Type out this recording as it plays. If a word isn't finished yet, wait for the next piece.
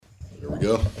Here we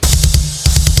go.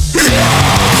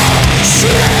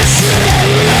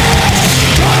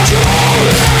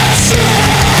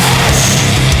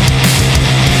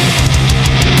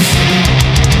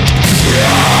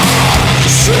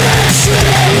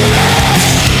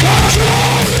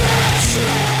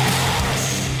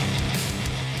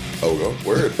 Oh,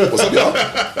 word. What's up, y'all?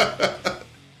 How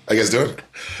you guys doing?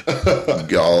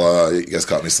 You guys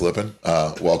caught me slipping.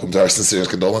 Welcome to our sincerest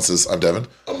condolences. I'm Devin.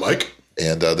 I'm Mike.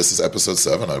 And this is episode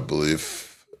 7, I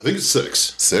believe. I think it's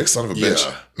 6. 6? Son of a bitch.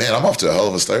 Yeah. Man, I'm off to a hell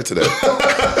of a start today.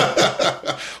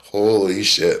 Holy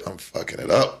shit. I'm fucking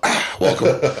it up.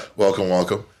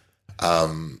 Welcome.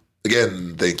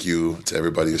 Again, thank you to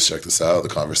everybody who's checked us out, the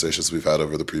conversations we've had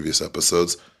over the previous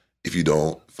episodes. If you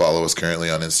don't follow us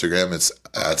currently on Instagram, it's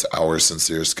at our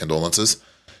sincerest condolences.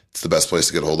 It's the best place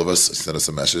to get a hold of us. Send us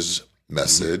a message.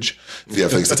 If you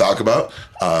have things to talk about,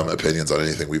 opinions on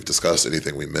anything we've discussed,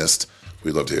 anything we missed.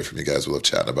 We'd love to hear from you guys. We love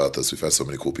chatting about this. We've had so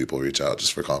many cool people reach out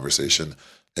just for conversation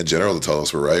in general to tell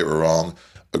us we're right, we're wrong,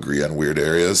 agree on weird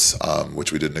areas,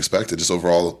 which we didn't expect. And just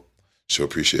overall show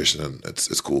appreciation, and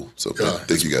it's cool. So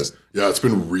thank you guys. Yeah, it's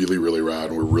been really, really rad,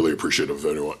 and we're really appreciative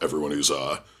of everyone who's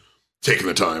taking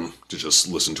the time to just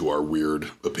listen to our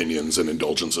weird opinions and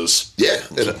indulgences. Yeah,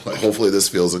 and hopefully this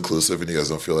feels inclusive and you guys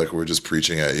don't feel like we're just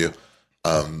preaching at you.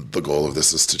 The goal of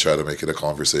this is to try to make it a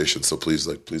conversation. So please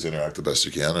interact the best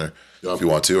you can, or if you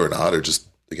want to or not, or just,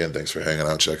 again, thanks for hanging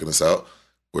out, checking us out.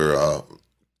 We're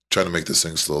trying to make this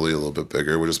thing slowly a little bit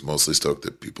bigger. We're just mostly stoked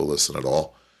that people listen at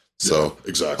all. So yeah,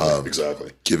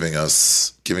 exactly. Giving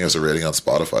us a rating on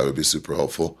Spotify would be super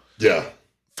helpful. Yeah.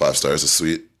 5 stars is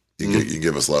sweet. You can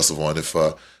give us less of one if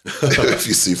if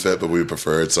you see fit, but we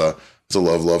prefer it's a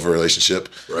love relationship.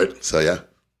 Right. So yeah.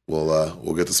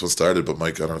 We'll get this one started, but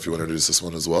Mike, I don't know if you want to introduce this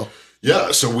one as well.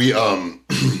 Yeah, so we I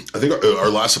think our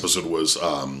last episode was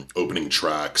opening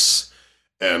tracks,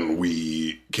 and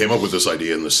we came up with this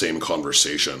idea in the same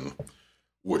conversation,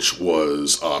 which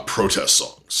was protest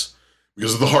songs.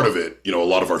 Because at the heart of it, a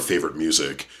lot of our favorite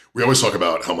music, we always talk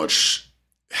about how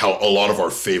a lot of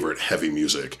our favorite heavy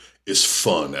music is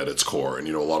fun at its core, and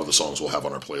a lot of the songs we'll have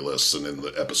on our playlists and in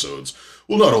the episodes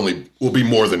will be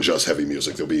more than just heavy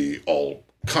music. There'll be all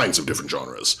kinds of different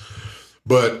genres.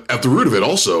 But at the root of it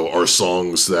also are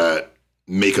songs that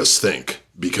make us think,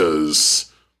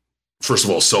 because first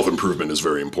of all, self-improvement is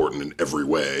very important in every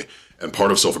way. And part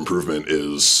of self-improvement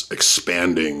is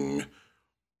expanding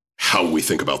how we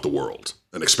think about the world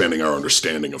and expanding our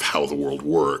understanding of how the world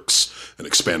works and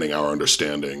expanding our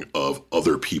understanding of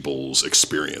other people's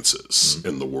experiences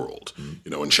in the world,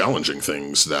 and challenging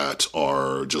things that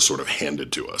are just sort of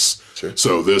handed to us. Sure.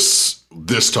 So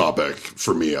this topic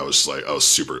for me, I was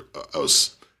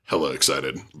hella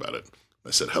excited about it.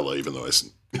 I said hella, even though I was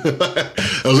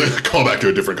going to call back to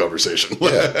a different conversation.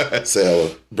 Yeah. Say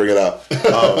hello. Bring it out.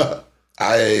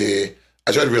 I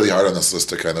tried really hard on this list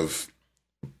to kind of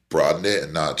broaden it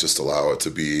and not just allow it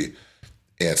to be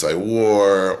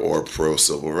anti-war or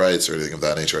pro-civil rights or anything of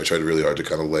that nature. I tried really hard to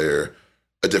kind of layer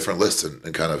a different list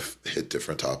and kind of hit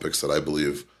different topics that I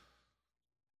believe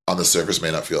on the surface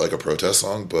may not feel like a protest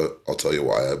song, but I'll tell you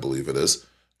why I believe it is,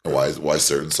 and why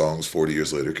certain songs 40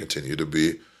 years later continue to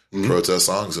be protest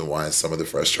songs, and why some of the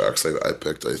fresh tracks I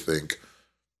picked, I think,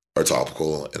 are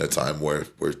topical in a time where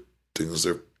things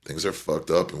are fucked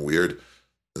up and weird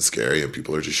and scary, and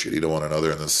people are just shitty to one another,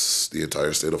 and the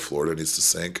entire state of Florida needs to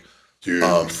sink.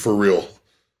 Dude, for real.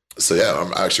 So yeah,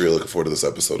 I'm actually really looking forward to this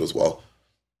episode as well.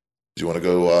 Do you want to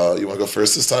go? You want to go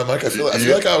first this time, Mike? I feel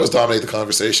like I always dominate the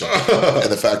conversation, and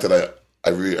the fact that I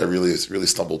really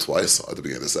stumbled twice at the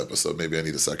beginning of this episode. Maybe I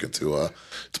need a second to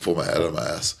pull my head out of my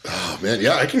ass. Oh man,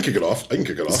 yeah, I can kick it off.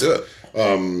 Let's do it.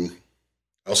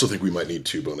 I also think we might need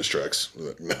 2 bonus tracks.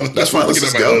 That's fine. Let's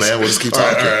just go, man. We'll just keep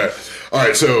talking. All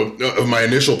right. So of my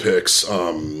initial picks,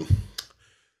 so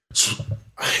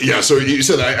you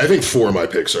said I think 4 of my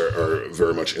picks are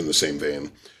very much in the same vein.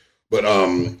 But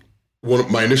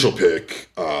my initial pick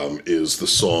is the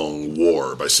song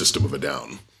 "War" by System of a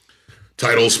Down.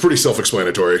 Title's pretty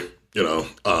self-explanatory,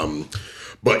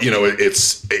 but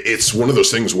it's one of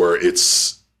those things where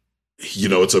it's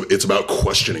about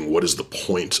questioning what is the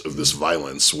point of this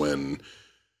violence when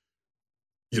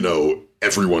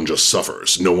everyone just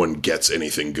suffers. No one gets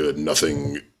anything good.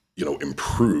 Nothing,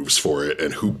 improves for it.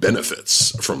 And who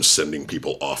benefits from sending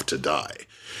people off to die?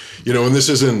 And this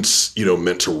isn't,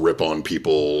 meant to rip on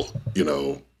people,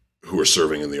 who are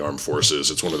serving in the armed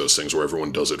forces. It's one of those things where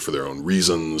everyone does it for their own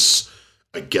reasons.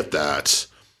 I get that.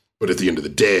 But at the end of the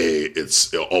day,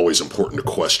 it's always important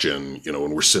to question,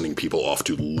 when we're sending people off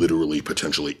to literally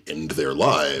potentially end their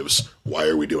lives, why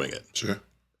are we doing it? Sure.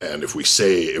 And if we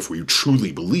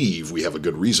truly believe we have a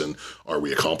good reason, are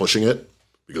we accomplishing it?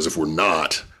 Because if we're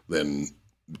not, then,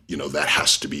 that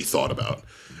has to be thought about.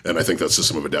 And I think that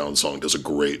System of a Down song does a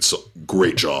great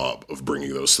job of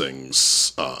bringing those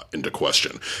things into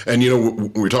question. And,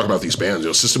 when we talk about these bands,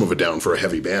 System of a Down, for a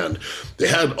heavy band, they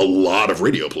had a lot of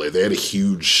radio play. They had a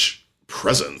huge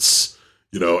presence,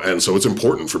 and so it's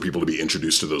important for people to be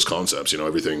introduced to those concepts.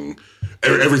 Everything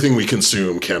we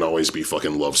consume can't always be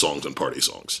fucking love songs and party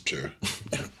songs. Sure.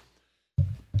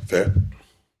 Fair.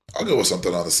 I'll go with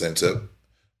something on the same tip,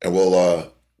 and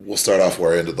we'll start off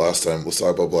where I ended last time. Let's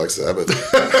talk about Black Sabbath.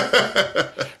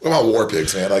 What about War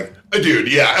Pigs, man?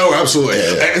 Dude, yeah, oh, absolutely.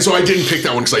 Yeah. And so I didn't pick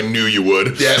that one because I knew you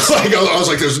would. Yeah, I was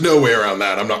like, there's no way around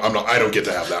that. I don't get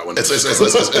to have that one.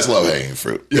 It's low hanging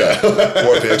fruit. Yeah.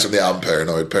 War Pigs from the album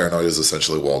Paranoid. Paranoid is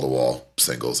essentially wall to wall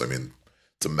singles. I mean,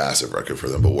 it's a massive record for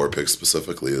them, but War Pigs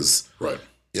specifically is right.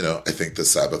 I think that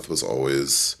Sabbath was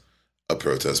always a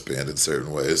protest band in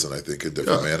certain ways, and I think in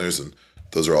different manners. And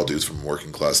those are all dudes from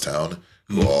working class town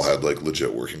who all had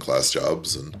legit working class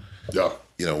jobs, and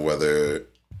whether,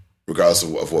 regardless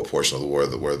of what portion of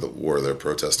the war they're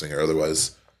protesting or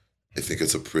otherwise, I think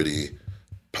it's a pretty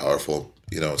powerful,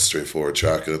 straightforward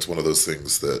track, and it's one of those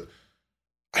things that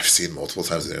I've seen multiple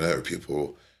times on the internet where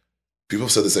people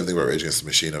have said the same thing about Rage Against the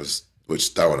Machine,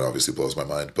 which that one obviously blows my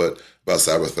mind, but about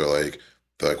Sabbath, they're like,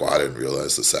 well, I didn't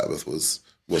realize that Sabbath was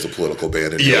a political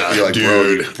band. And you're like,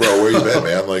 dude. bro, where you been,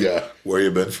 man? Where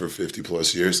you been for 50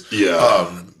 plus years?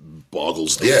 Yeah.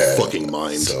 Boggles the fucking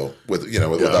mind. So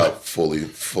without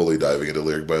fully diving into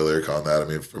lyric by lyric on that, I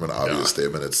mean, from an obvious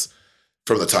statement, it's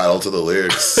from the title to the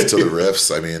lyrics to the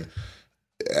riffs. I mean,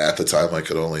 at the time, I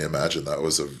could only imagine that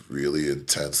was a really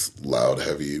intense, loud,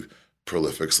 heavy,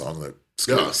 prolific song that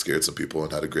scared some people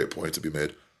and had a great point to be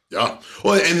made. Yeah.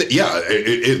 Well, and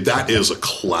that is a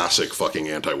classic fucking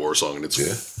anti-war song, and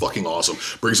it's fucking awesome.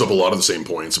 Brings up a lot of the same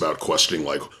points about questioning,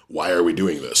 like, why are we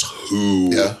doing this?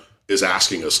 Who is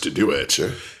asking us to do it?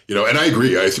 Sure. And I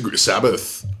agree. I think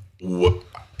Sabbath,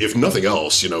 if nothing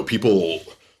else, people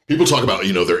talk about,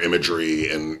 their imagery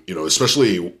and,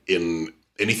 especially in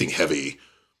anything heavy,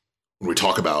 when we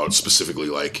talk about specifically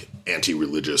like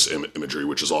anti-religious imagery,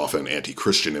 which is often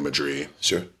anti-Christian imagery.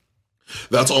 Sure.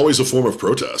 That's always a form of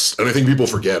protest. And I think people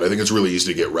forget. I think it's really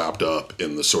easy to get wrapped up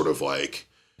in the sort of like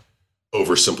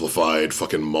oversimplified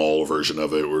fucking mall version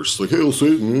of it, where it's like, hail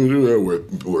Satan,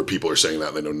 where people are saying that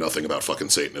and they know nothing about fucking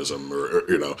Satanism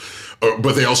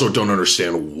but they also don't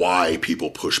understand why people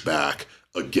push back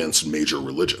against major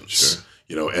religions,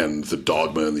 and the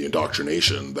dogma and the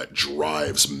indoctrination that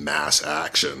drives mass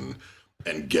action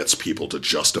and gets people to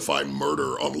justify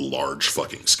murder on large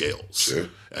fucking scales. Sure.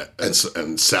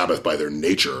 And Sabbath, by their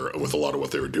nature, with a lot of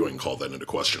what they were doing, called that into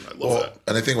question. I love that.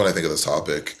 And I think when I think of this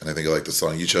topic, and I think of like the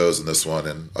song you chose and this one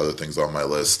and other things on my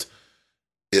list,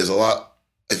 is a lot.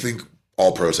 I think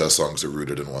all protest songs are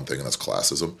rooted in one thing, and that's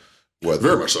classism.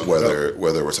 Very much so. Whether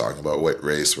we're talking about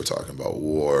race, we're talking about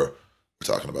war,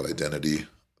 we're talking about identity,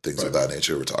 things of that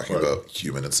nature. We're talking about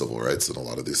human and civil rights and a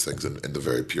lot of these things in the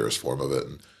very purest form of it.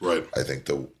 And I think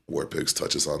the War Pigs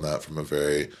touches on that from a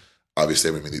very obvious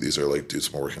statement. I mean, these are like dudes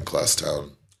from a working class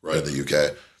town in the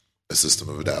UK. A System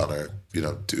of a Down are,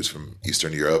 dudes from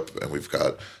Eastern Europe, and we've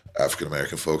got African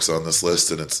American folks on this list,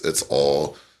 and it's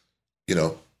all,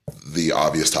 the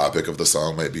obvious topic of the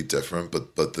song might be different,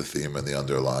 but the theme and the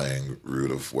underlying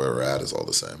root of where we're at is all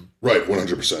the same. Right,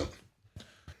 100%.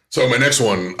 So my next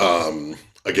one,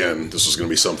 again, this is going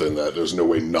to be something that there's no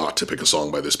way not to pick a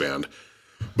song by this band.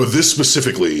 But this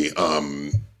specifically,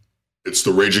 it's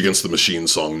the Rage Against the Machine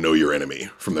song, Know Your Enemy,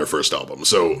 from their first album.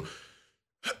 So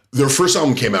their first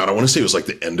album came out, I want to say it was like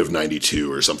the end of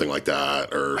 92 or something like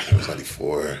that. Or it was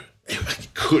 94. It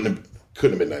couldn't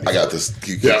have been 94. I got this.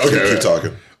 Keep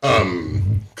talking.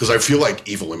 Because I feel like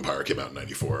Evil Empire came out in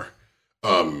 94.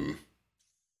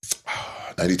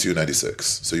 92, 96.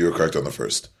 So you were correct on the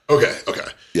first. Okay.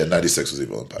 Yeah, 96 was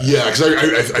Evil Empire. Yeah,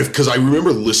 because I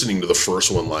remember listening to the first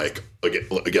one like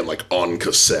on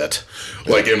cassette,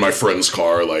 like in my friend's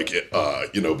car,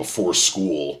 before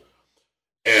school.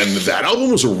 And that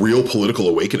album was a real political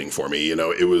awakening for me.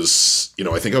 It was,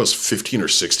 I think I was 15 or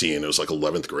 16. It was like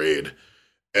 11th grade.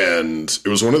 And it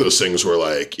was one of those things where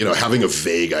like, having a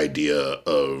vague idea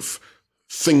of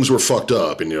things were fucked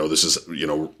up. And, this is,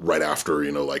 right after,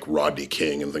 like Rodney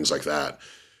King and things like that.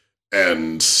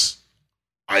 And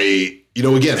I,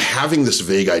 again, having this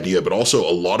vague idea, but also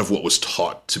a lot of what was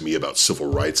taught to me about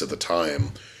civil rights at the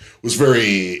time was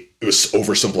it was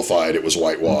oversimplified. It was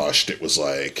whitewashed. It was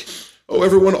like, oh,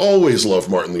 everyone always loved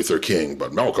Martin Luther King,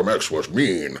 but Malcolm X was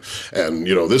mean. And,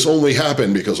 this only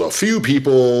happened because a few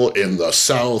people in the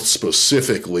South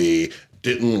specifically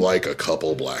didn't like a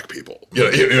couple black people.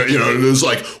 It was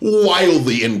like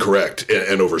wildly incorrect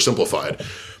and oversimplified.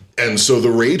 And so the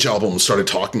Rage album started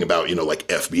talking about, like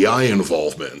FBI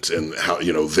involvement and how,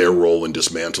 their role in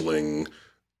dismantling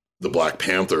the Black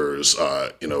Panthers,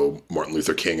 Martin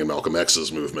Luther King and Malcolm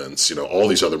X's movements, all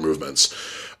these other movements.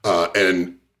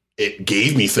 And it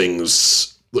gave me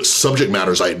subject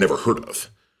matters I had never heard of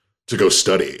to go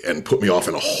study and put me off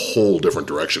in a whole different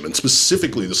direction. And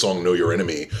specifically the song Know Your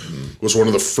Enemy was one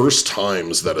of the first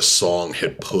times that a song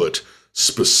had put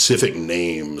specific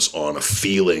names on a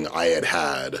feeling I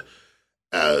had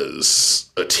as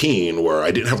a teen, where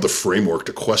I didn't have the framework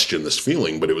to question this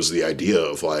feeling, but it was the idea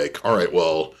of like, all right,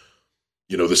 well,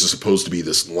 this is supposed to be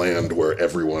this land where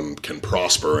everyone can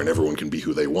prosper and everyone can be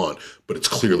who they want, but it's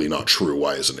clearly not true.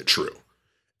 Why isn't it true?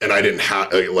 And I didn't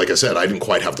have, like I said, I didn't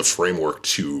quite have the framework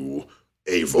to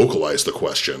vocalize the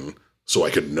question so I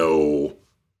could know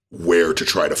where to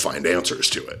try to find answers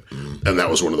to it. And that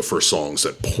was one of the first songs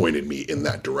that pointed me in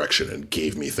that direction and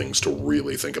gave me things to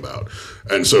really think about.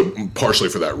 And so partially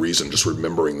for that reason, just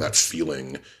remembering that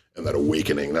feeling and that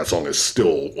awakening, that song is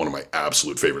still one of my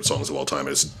absolute favorite songs of all time.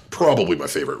 It's probably my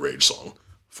favorite Rage song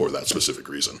for that specific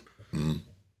reason.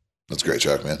 That's a great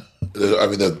track, man. I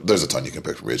mean, there's a ton you can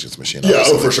pick from Rage Against the Machine. Yeah,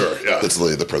 for sure. Yeah. That's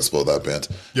literally the principle of that band.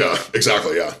 Yeah,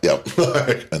 exactly. Yeah.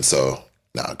 Yep. And so,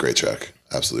 great track.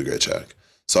 Absolutely great track.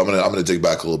 So I'm gonna dig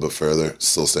back a little bit further,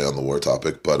 still stay on the war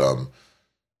topic, but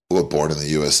Born in the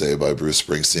USA by Bruce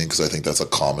Springsteen, because I think that's a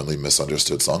commonly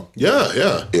misunderstood song. Yeah,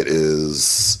 yeah. It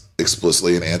is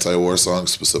explicitly an anti-war song,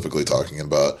 specifically talking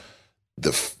about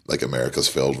America's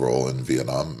failed role in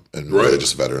Vietnam and really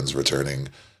just veterans returning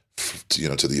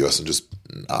to the U.S. and just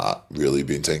not really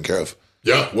being taken care of.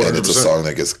 Yeah, 100%. And it's a song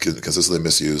that gets consistently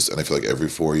misused, and I feel like every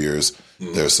 4 years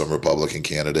there's some Republican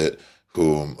candidate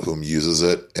whom uses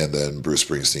it, and then Bruce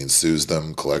Springsteen sues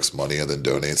them, collects money, and then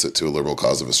donates it to a liberal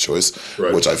cause of his choice,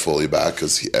 which I fully back,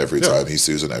 because every time he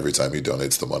sues and every time he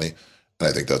donates the money. And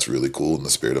I think that's really cool, and the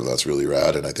spirit of that's really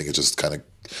rad, and I think it just kind of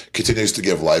continues to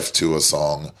give life to a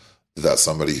song that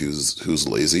somebody who's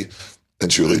lazy and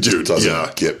truly just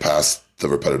doesn't get past the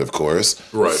repetitive chorus,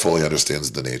 fully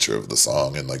understands the nature of the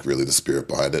song and like really the spirit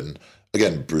behind it. And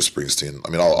again, Bruce Springsteen, I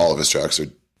mean, all of his tracks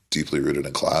are deeply rooted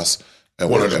in class and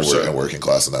working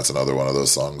class, and that's another one of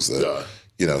those songs that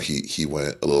he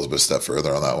went a little bit step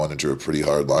further on that one and drew a pretty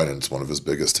hard line, and it's one of his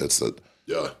biggest hits that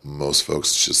most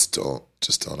folks just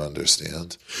don't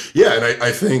understand. Yeah, and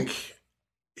I think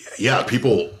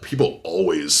people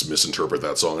always misinterpret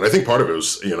that song, and I think part of it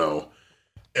was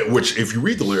which if you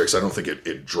read the lyrics, I don't think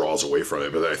it draws away from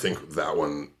it, but I think that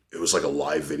one, it was like a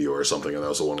live video or something, and that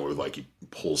was the one where like he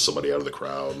pulls somebody out of the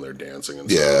crowd and they're dancing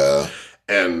and stuff.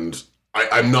 And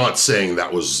I'm not saying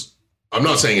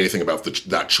anything about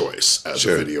that choice as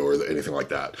a video or anything like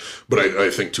that. But I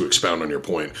think, to expound on your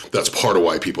point, that's part of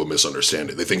why people misunderstand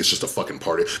it. They think it's just a fucking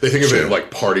party. They think of it like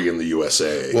Party in the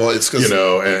USA. Well, it's because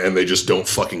and they just don't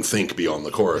fucking think beyond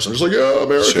the chorus. I'm just like, yeah,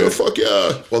 America, fuck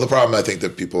yeah. Well, the problem I think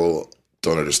that people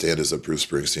don't understand is that Bruce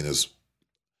Springsteen is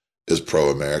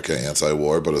pro-America,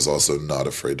 anti-war, but is also not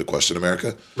afraid to question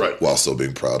America, while still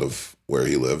being proud of where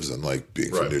he lives and like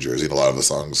being from New Jersey. And a lot of his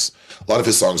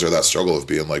songs are that struggle of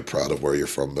being like proud of where you're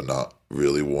from, but not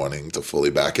really wanting to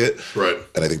fully back it. Right.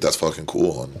 And I think that's fucking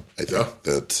cool. And I think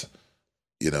that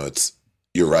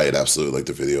you're right, absolutely. Like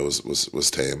the video was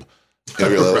tame.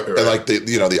 And like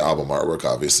the album artwork,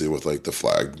 obviously, with like the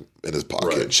flag in his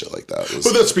pocket and shit like that.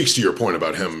 But that speaks to your point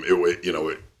about him.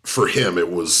 For him,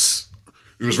 it was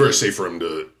very safe for him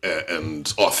to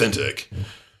and authentic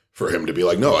for him to be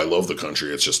like, no, I love the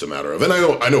country. It's just a matter of, and I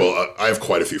know I have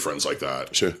quite a few friends like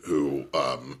that who,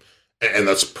 and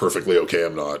that's perfectly okay.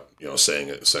 I'm not saying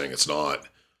it's not,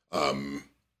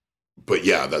 but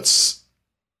yeah, that's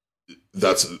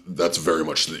very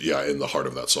much in the heart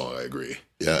of that song. I agree.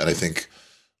 Yeah, and I think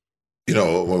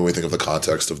when we think of the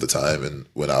context of the time and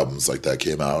when albums like that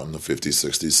came out in the 50s,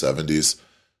 60s, 70s,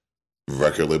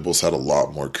 record labels had a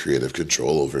lot more creative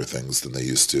control over things than they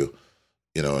used to.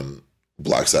 And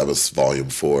Black Sabbath's Volume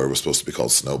 4 was supposed to be called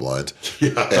Snowblind.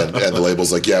 And the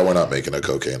label's like, we're not making a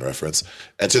cocaine reference.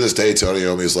 And to this day, Tony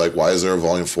Iommi's like, why is there a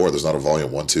Volume 4? There's not a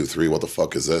Volume 1, 2, 3. What the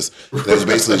fuck is this? And it was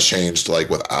basically changed like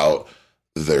without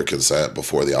their consent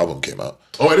before the album came out.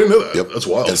 Oh, I didn't know that. Yep. That's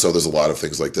wild. And so there's a lot of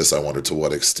things like this. I wonder to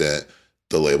what extent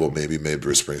the label maybe made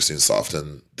Bruce Springsteen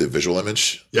soften the visual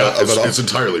image. Yeah, it's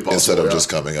entirely possible. Instead of just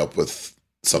coming up with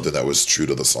something that was true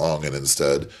to the song, and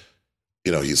instead,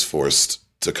 he's forced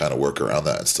to kind of work around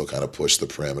that and still kind of push the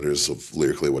parameters of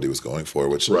lyrically what he was going for,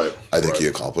 which I think he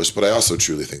accomplished. But I also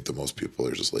truly think that most people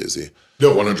are just lazy.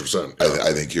 No, 100%. Yeah.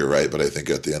 I think you're right, but I think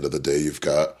at the end of the day, you've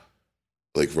got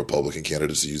like Republican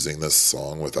candidates using this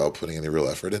song without putting any real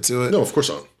effort into it. No, of course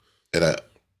not. And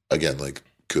again, like,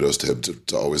 kudos to him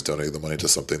to always donate the money to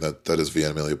something that is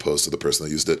vehemently opposed to the person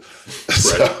that used it.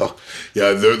 Right.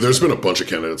 Yeah, there's been a bunch of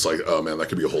candidates like, oh man, that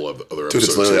could be a whole other episode. Dude,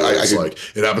 it's literally, like,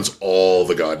 it happens all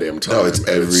the goddamn time. No, it's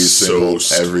every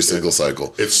single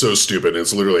cycle. It's so stupid.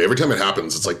 It's literally every time it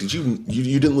happens, it's like, did you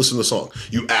didn't listen to the song?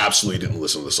 You absolutely didn't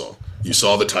listen to the song. You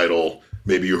saw the title,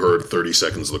 maybe you heard 30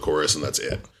 seconds of the chorus, and that's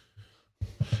it.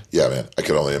 Yeah, man, I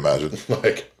can only imagine.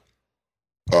 Like,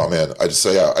 oh man, I just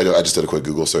did a quick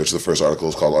Google search. The first article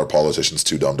is called "Are Politicians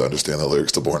Too Dumb to Understand the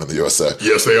Lyrics to Born in the USA?"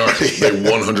 Yes, they are. They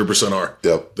 100% are.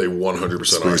 Yep, they 100% are.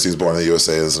 Springsteen's Born in the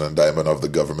USA is an indictment of the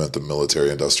government, the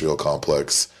military-industrial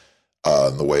complex,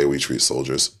 and the way we treat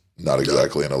soldiers. Not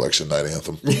exactly an election night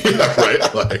anthem. Yeah,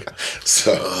 right. Like,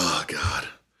 so, oh god.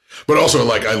 But also,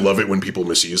 like, I love it when people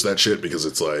misuse that shit because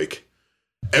it's like,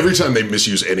 every time they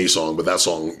misuse any song, but that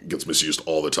song gets misused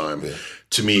all the time. Yeah.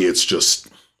 To me, it's just,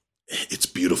 it's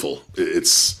beautiful.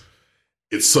 It's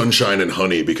sunshine and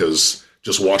honey because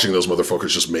just watching those motherfuckers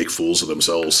just make fools of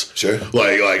themselves. Sure.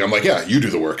 Like I'm like, yeah, you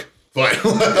do the work. Fine.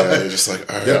 Yeah, you're just like,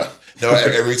 all right. Yeah. No,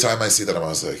 every time I see that, I'm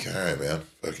always like, all right, man,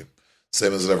 fucking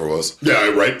same as it ever was. Yeah,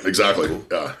 right. Exactly. Cool.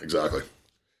 Yeah, exactly.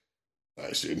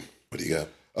 Nice, dude. What do you got?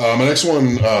 My next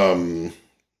one,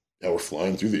 yeah, we're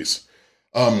flying through these.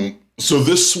 So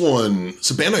this one, it's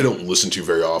a band I don't listen to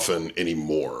very often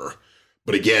anymore.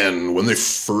 But again, when they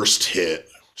first hit,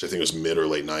 which I think was mid or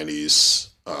late 90s,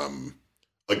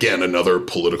 again, another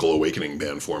political awakening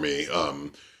band for me,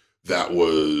 that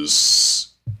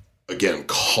was, again,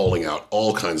 calling out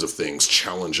all kinds of things,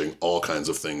 challenging all kinds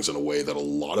of things in a way that a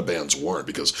lot of bands weren't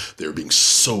because they were being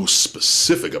so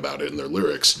specific about it in their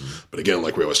lyrics. Mm-hmm. But again,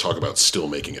 like we always talk about, still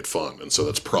making it fun. And so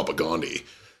that's Propagandhi.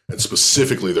 And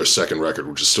specifically their second record,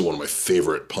 which is still one of my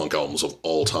favorite punk albums of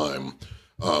all time,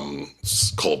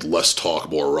 it's called Less Talk,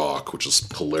 More Rock, which is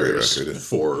hilarious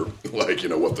for, like, you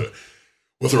know, what the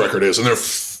record is. And there are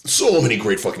so many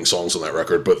great fucking songs on that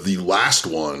record, but the last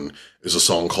one is a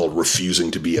song called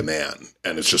Refusing to Be a Man.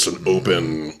 And it's just an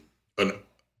open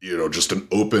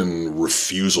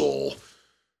refusal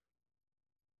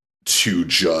to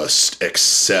just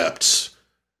accept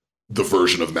the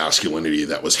version of masculinity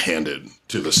that was handed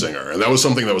to the singer. And that was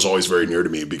something that was always very near to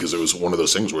me because it was one of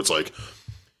those things where it's like,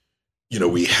 you know,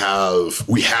 we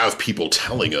have people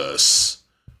telling us,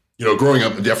 you know, growing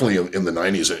up definitely in the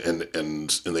 90s and in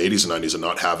the 80s and 90s and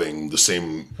not having the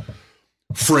same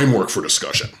framework for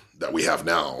discussion that we have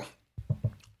now.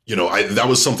 You know, that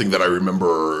was something that I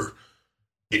remember,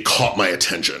 it caught my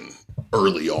attention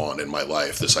early on in my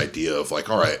life, this idea of like,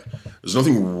 all right, there's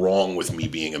nothing wrong with me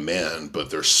being a man,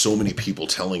 but there's so many people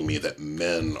telling me that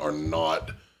men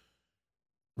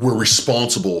we're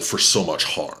responsible for so much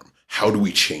harm. How do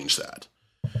we change that?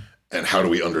 And how do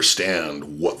we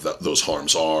understand what those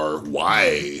harms are?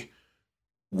 Why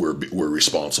we're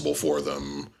responsible for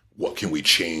them? What can we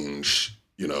change?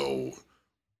 You know,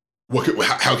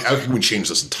 how can we change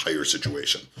this entire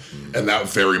situation? Mm-hmm. And that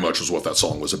very much was what that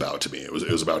song was about to me. It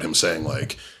was about him saying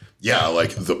like, yeah,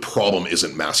 like the problem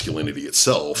isn't masculinity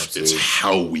itself. Absolutely. It's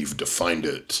how we've defined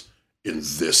it in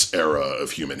this era of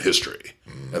human history.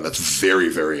 Mm. And that's very,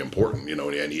 very important, you know,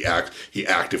 and he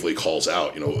actively calls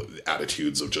out, you know,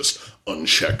 attitudes of just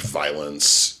unchecked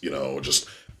violence, you know, just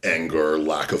anger,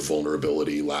 lack of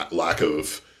vulnerability, lack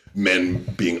of men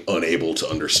being unable to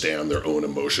understand their own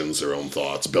emotions, their own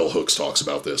thoughts. Bell Hooks talks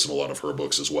about this in a lot of her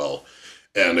books as well.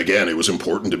 And again, it was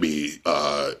important to me,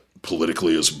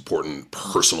 politically, as important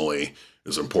personally,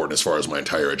 as important as far as my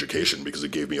entire education, because it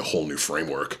gave me a whole new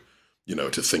framework, you know,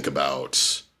 to think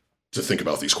about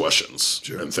these questions.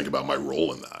 Sure. And think about my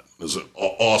role in that. It was an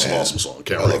awesome song.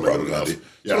 Can't recommend it enough. Yeah,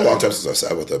 it's been a long time since I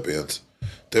sat with that band.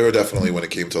 They were definitely, when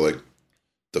it came to like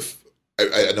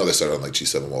I know they started on like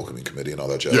G7 Welcoming Committee and all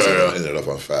that jazz. Yeah. And ended up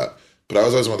on Fat. But I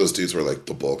was always one of those dudes where like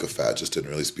the bulk of Fat just didn't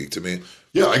really speak to me.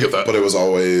 Yeah, I get that. But it was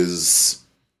always,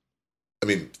 I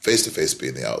mean, Face to Face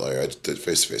being the outlier. Face to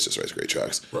Face just writes great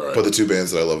tracks. Right. But the two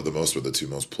bands that I loved the most were the two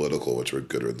most political, which were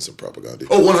Good Riddance and Propagandhi.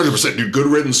 Oh, 100%. Dude, Good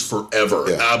Riddance forever.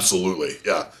 Yeah. Absolutely.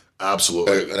 Yeah,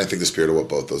 absolutely. And I think the spirit of what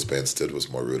both those bands did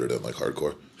was more rooted in like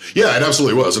hardcore. Yeah, it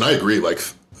absolutely was. And I agree. Like,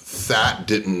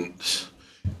 Fat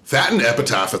and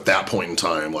Epitaph at that point in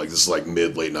time, like this is like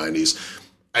late 90s,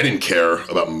 I didn't care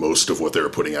about most of what they were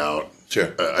putting out.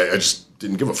 Sure. I just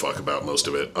didn't give a fuck about most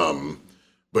of it.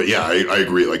 But yeah, I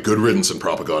agree. Like Good Riddance and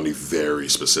Propagandhi very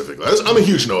specifically. I'm a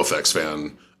huge NoFX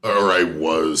fan, or I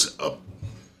was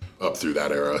up through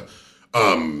that era.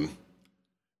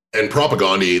 And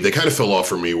Propagandhi, they kind of fell off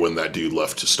for me when that dude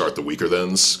left to start the Weaker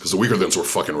Thans, because the Weaker Thans were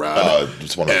fucking rad.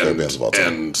 It's one of my favorite bands of all time.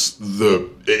 And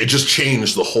it just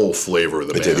changed the whole flavor of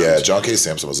the band. It did, yeah. John K.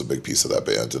 Samson was a big piece of that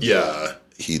band. And yeah.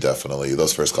 He definitely,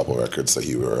 those first couple records that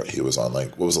he was on,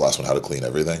 like, what was the last one? How to Clean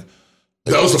Everything?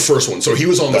 Like, that was the first one. So he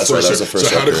was on the first. Right,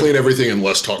 so How to Clean Everything and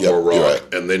Let's Talk More Rock,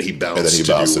 right. and then he bounced to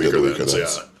do Weaker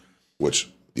Thans. Yeah. Which,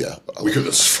 yeah. Weaker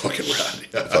Thans is fucking rad.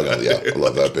 Yeah. I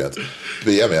love that band.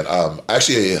 But yeah, man,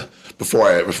 actually, before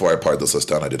I pared this list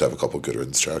down, I did have a couple Good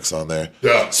Riddance tracks on there.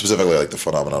 Yeah. Specifically, like, the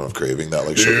Phenomenon of Craving, that,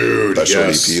 like, Dude, short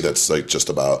EP that's, like, just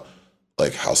about,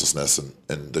 like, houselessness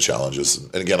and the challenges.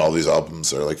 And again, all these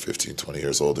albums are, like, 15, 20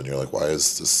 years old, and you're like, why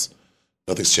is this...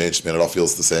 Nothing's changed, man. It all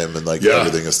feels the same, and like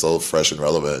everything is still fresh and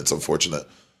relevant. It's unfortunate.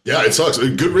 Yeah, it sucks.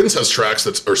 Good Riddance has tracks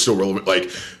that are still relevant.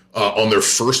 Like on their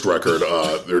first record,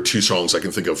 there are two songs I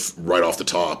can think of right off the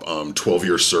top.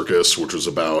 12-Year Circus, which was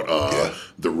about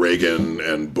the Reagan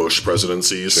and Bush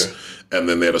presidencies, and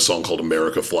then they had a song called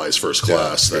 "America Flies First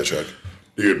Class." Great track.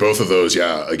 Dude, both of those.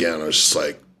 Yeah, again, I was just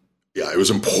like, yeah, it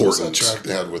was important. What was that track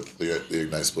they had with the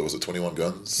Ignite split? Was it 21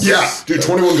 Guns? Yeah, dude,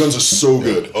 21 Guns is so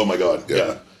good. Oh my god,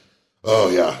 yeah.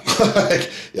 Oh yeah,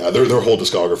 yeah. Their whole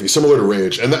discography similar to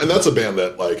Rage, and that's a band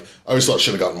that like I always thought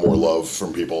should have gotten more love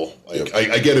from people. Like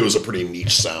I get it was a pretty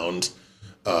niche sound,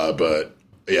 but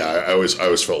yeah, I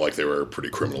always felt like they were pretty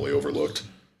criminally overlooked.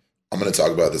 I'm going to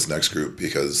talk about this next group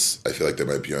because I feel like they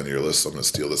might be on your list. So I'm going to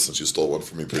steal this since you stole one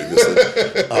from me previously.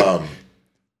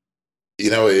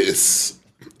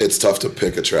 It's tough to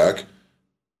pick a track,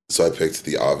 so I picked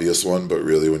the obvious one. But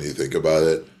really, when you think about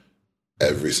it,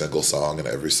 every single song and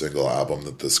every single album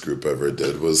that this group ever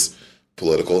did was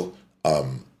political.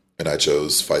 And I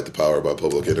chose Fight the Power by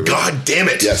Public Enemy. God damn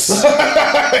it. Yes.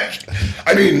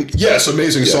 I mean, yes,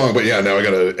 amazing song, but yeah, now I got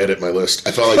to edit my list.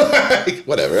 I felt like,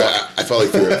 whatever. I felt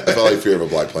like Fear of a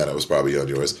Black Planet was probably on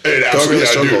yours. It absolutely,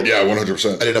 dude, yeah,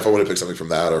 100%. I didn't know if I wanted to pick something from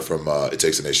that or from It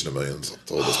Takes a Nation of Millions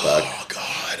to hold us back. Oh,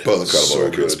 God. Both incredible so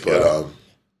records. good,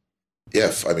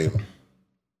 but, I mean,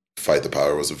 Fight the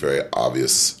Power was a very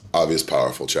obvious,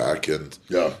 powerful track, and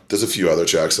there's a few other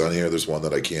tracks on here. There's one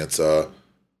that I can't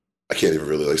even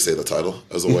really like say the title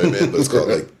as a white man, but it's called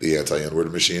like The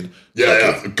Anti-N-Word Machine.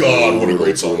 Yeah, God, what a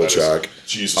great song that track.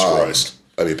 Is. Jesus Christ.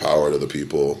 I mean, Power to the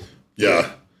People.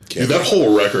 Yeah. Dude, that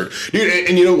whole record. Dude,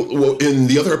 and you know, in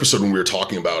the other episode when we were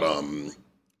talking about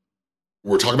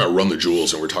Run the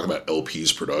Jewels and we're talking about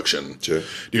LP's production. Sure.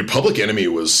 Dude, Public Enemy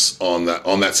was on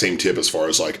that same tip as far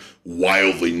as like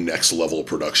wildly next level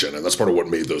production, and that's part of what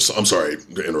made those. I'm sorry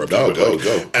to interrupt. No, go.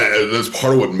 And that's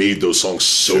part of what made those songs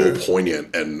so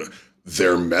poignant and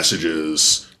their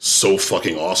messages so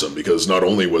fucking awesome, because not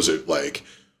only was it like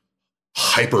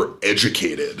hyper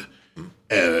educated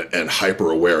and hyper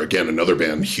aware. Again, another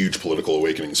band, huge political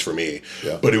awakenings for me.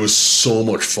 Yeah. But it was so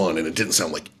much fun, and it didn't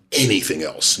sound like anything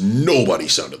else. Nobody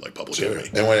sounded like Public Enemy.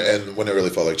 And when it really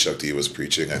felt like Chuck D was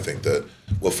preaching, I think that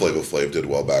what Flavor Flav did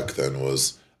well back then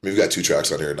was, I mean, we've got two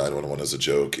tracks on here, 911 is a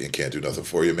Joke and Can't Do Nothing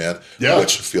For You, Man,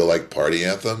 which feel like party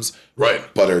anthems, right?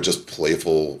 But are just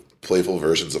playful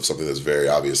versions of something that's very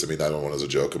obvious. I mean, 911 is a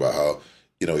joke about how,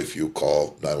 you know, if you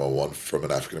call 911 from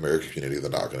an African American community, they're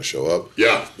not going to show up.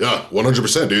 Yeah,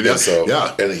 100%, dude.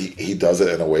 Yeah, and he does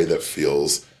it in a way that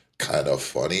feels kind of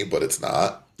funny, but it's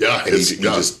not. Yeah, and he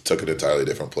just took an entirely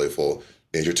different playful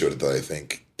nature to it that I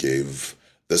think gave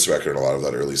this record and a lot of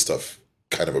that early stuff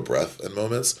kind of a breath in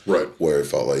moments. Right. Where it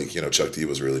felt like, you know, Chuck D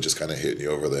was really just kind of hitting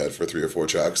you over the head for 3 or 4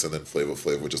 tracks, and then Flavor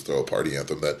Flav would just throw a party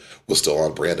anthem that was still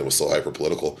on brand and was still hyper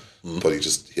political, but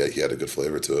he had a good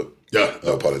flavor to it. Yeah.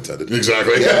 No pun intended.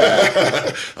 Exactly.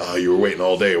 Yeah. You were waiting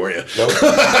all day, weren't you? Nope,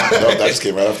 that just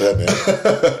came right off the head,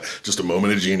 man. Just a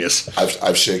moment of genius.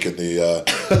 I've shaken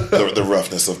the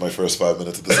roughness of my first 5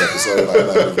 minutes of this episode,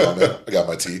 and I got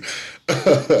my tea.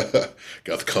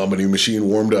 Got the comedy machine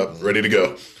warmed up, ready to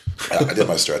go. I did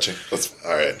my stretching.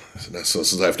 All right. So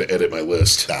since I have to edit my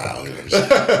list. Nah,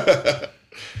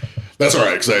 that's all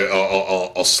right, because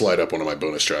I'll slide up one of my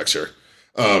bonus tracks here.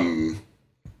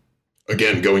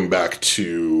 Again, going back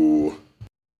to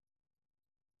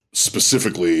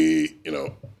specifically, you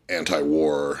know,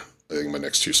 anti-war, I think my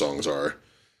next 2 songs are.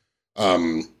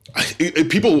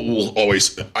 People will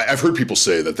always. I've heard people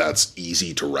say that that's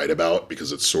easy to write about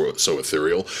because it's so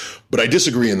ethereal, but I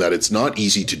disagree in that it's not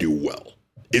easy to do well.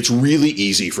 It's really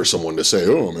easy for someone to say,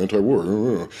 "Oh, I'm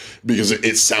anti-war," because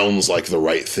it sounds like the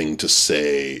right thing to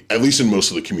say, at least in most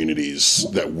of the communities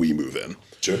that we move in.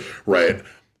 Sure. Right.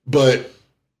 But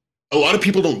a lot of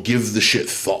people don't give the shit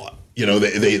thought. You know,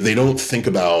 they don't think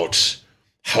about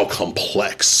how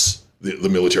complex the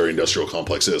military industrial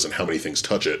complex is and how many things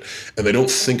touch it. And they don't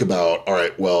think about, all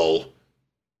right, well,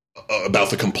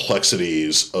 about the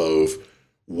complexities of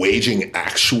waging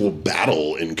actual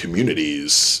battle in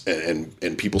communities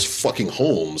and people's fucking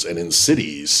homes and in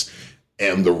cities,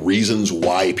 and the reasons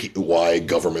why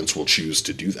governments will choose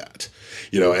to do that.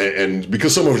 And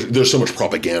because there's so much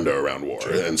propaganda around war,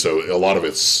 sure. And so a lot of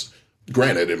it's,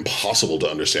 granted, impossible to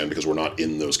understand because we're not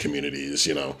in those communities,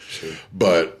 Sure.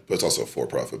 But it's also a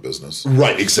for-profit business.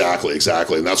 Right, exactly.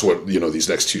 And that's what, these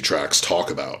next two tracks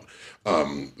talk about.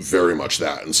 Very much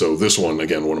that. And so this one,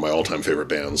 again, one of my all-time favorite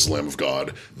bands, Lamb of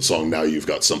God, the song Now You've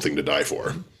Got Something to Die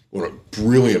For. What a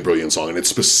brilliant song. And it's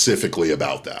specifically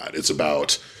about that. It's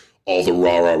about all the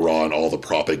rah-rah-rah and all the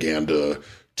propaganda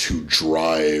to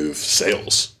drive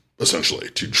sales, essentially,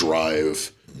 to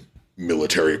drive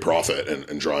military profit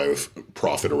and drive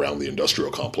profit around the industrial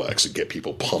complex and get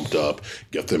people pumped up,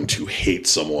 get them to hate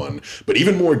someone, but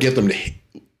even more get them to,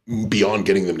 beyond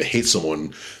getting them to hate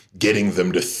someone, getting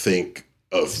them to think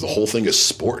of the whole thing as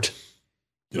sport.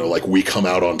 Like we come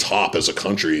out on top as a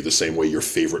country the same way your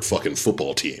favorite fucking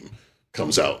football team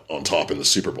comes out on top in the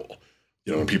Super Bowl.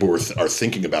 And people are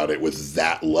thinking about it with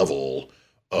that level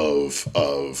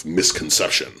of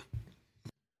misconception.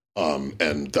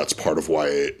 And that's part of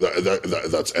why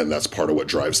that's part of what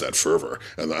drives that fervor.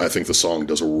 And I think the song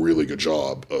does a really good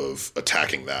job of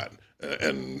attacking that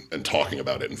and talking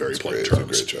about it in very plain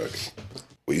terms. It's a great track.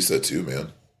 Well, you said too,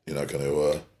 man. You're not going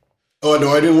to... Oh, no,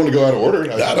 I didn't want to go out of order.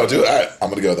 No, don't do it. All right, I'm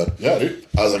going to go then. Yeah, dude.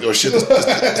 I was like, oh, shit,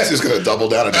 this is going to double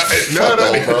down and just fuck the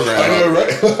whole program. I know,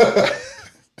 right?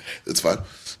 It's fine.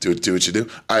 Do what you do.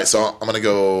 All right, so I'm going to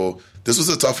go... This was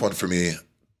a tough one for me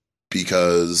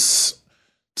because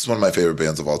this is one of my favorite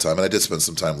bands of all time. And I did spend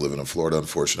some time living in Florida,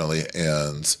 unfortunately.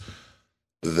 And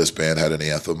this band had an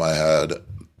anthem I had.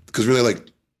 Because really, like,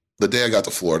 the day I got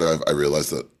to Florida, I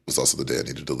realized that was also the day I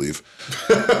needed to leave.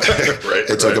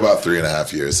 It took about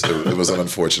 3.5 years. It was an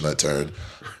unfortunate turn.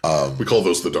 We call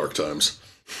those the dark times.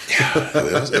 Yeah,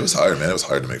 it was hard, man. It was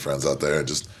hard to make friends out there and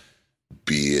just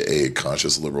be a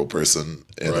conscious liberal person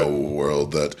in a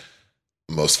world that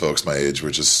most folks my age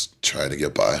were just trying to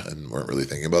get by and weren't really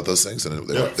thinking about those things. And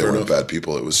they weren't bad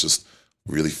people. It was just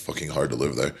really fucking hard to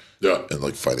live there. Yeah. And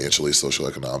like financially, social,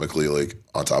 economically, like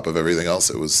on top of everything else,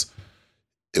 it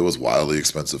was wildly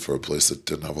expensive for a place that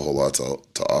didn't have a whole lot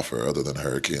to offer other than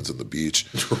hurricanes and the beach.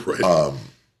 Right.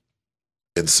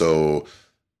 And so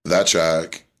that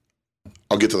track,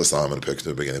 I'll get to the song I'm going to pick in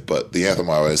the beginning, but the anthem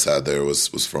I always had there was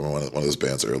from one of those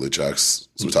band's early tracks.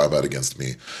 So we talk about Against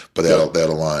Me, but they had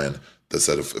a line that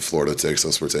said, if Florida takes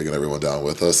us, we're taking everyone down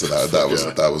with us. And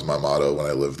that was my motto when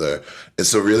I lived there. And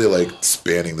so really like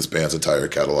spanning this band's entire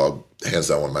catalog, hands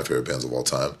down one of my favorite bands of all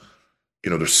time.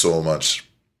 There's so much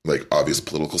like obvious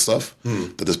political stuff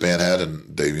that this band had,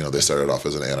 and they started off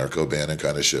as an anarcho band and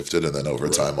kind of shifted, and then over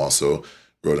time also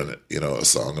wrote a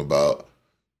song about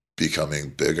becoming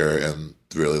bigger and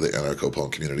really the anarcho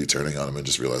punk community turning on them and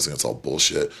just realizing it's all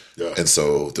bullshit. Yeah. And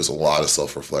so there's a lot of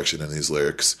self-reflection in these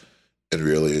lyrics, and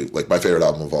really like my favorite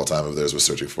album of all time of theirs was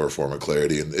Searching for a Form of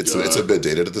Clarity, and it's a bit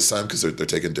dated at this time because they're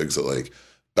taking digs at like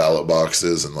ballot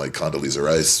boxes and like Condoleezza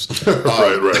Rice,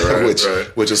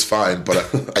 which is fine,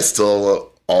 but I still.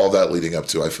 All that leading up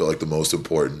to, I feel like the most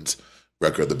important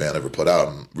record the band ever put out,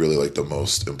 and really like the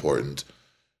most important.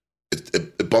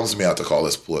 It bums me out to call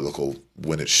this political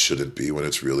when it shouldn't be, when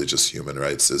it's really just human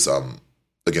rights. Is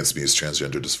Against Me's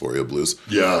Transgender Dysphoria Blues.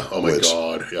 Yeah. Oh my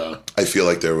God. Yeah. I feel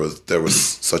like there was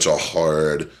such a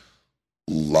hard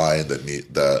line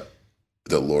that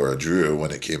Laura drew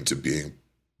when it came to being,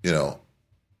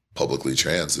 publicly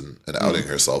trans and outing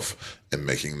herself and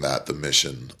making that the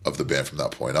mission of the band from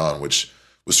that point on, which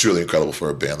was truly incredible for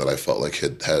a band that I felt like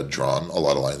had drawn a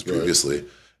lot of lines previously. Right.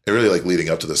 And really like leading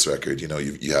up to this record, you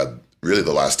had really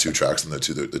the last two tracks and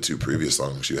the two previous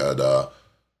songs. You had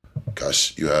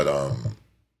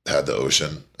Had the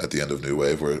Ocean at the end of New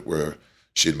Wave where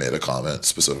she had made a comment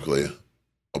specifically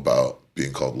about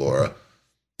being called Laura.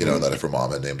 That if her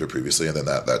mom had named her previously, and then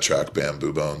that track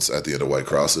Bamboo Bones at the end of White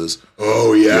Crosses.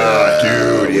 Oh yeah,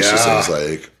 dude, which just sounds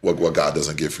like what God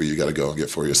doesn't give for you, got to go and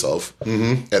get for yourself.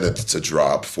 Mm-hmm. And then to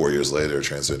drop 4 years later,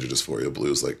 Transgender Dysphoria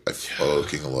Blues, like I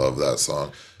fucking love that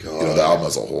song. God. The album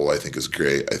as a whole, I think is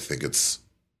great. I think it's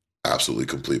absolutely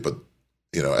complete. But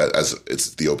as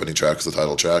it's the opening track, is the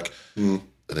title track, and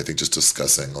I think just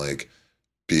discussing like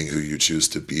being who you choose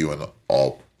to be when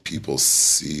all people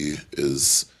see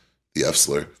is the F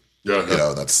slur,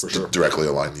 and that's directly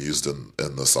a line used in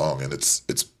the song, and it's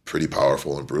pretty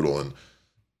powerful and brutal. And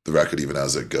the record, even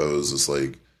as it goes, is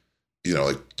like,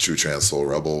 like True Trans Soul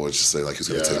Rebel, which is saying like he's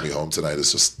gonna take me home tonight.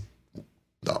 It's just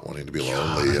not wanting to be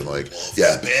lonely and like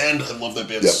that band. I love that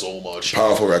band so much.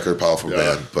 Powerful record, powerful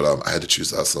band. But I had to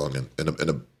choose that song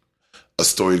in a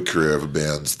storied career of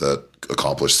bands that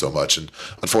accomplished so much. And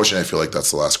unfortunately, I feel like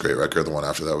that's the last great record. The one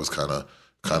after that was kind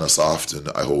of soft. And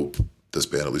I hope this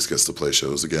band at least gets to play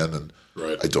shows again. And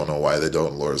I don't know why they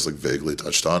don't. Laura's like vaguely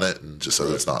touched on it and just said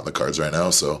it's not in the cards right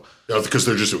now. So because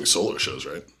they're just doing solo shows,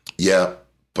 right? Yeah,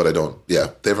 but I don't. Yeah,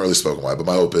 they haven't really spoken why. But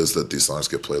my hope is that these songs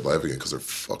get played live again because they're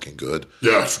fucking good.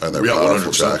 Yeah, and they're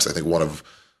powerful tracks. I think one of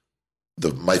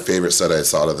my favorite set I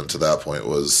saw to them to that point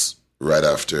was right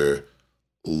after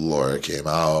Laura came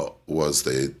out. Was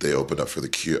they opened up for the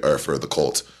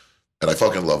Cult, and I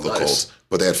fucking love the Cult.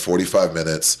 But they had 45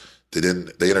 minutes. They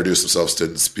introduced themselves,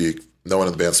 didn't speak. No one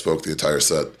in the band spoke the entire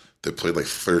set. They played like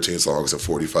 13 songs in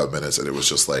 45 minutes, and it was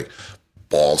just like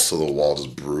balls to the wall,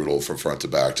 just brutal from front to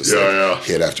back, just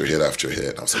hit after hit after hit.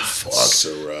 And I was like, fuck.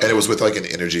 So and it was with like an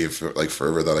energy and like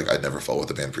fervor that like I'd never felt with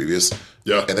the band previous.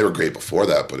 Yeah. And they were great before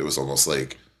that, but it was almost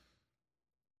like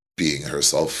being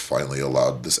herself finally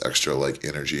allowed this extra like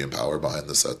energy and power behind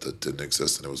the set that didn't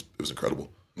exist, and it was incredible.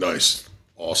 Nice.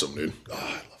 Awesome, dude. Oh,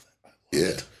 I love that.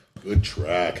 Yeah. Good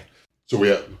track. So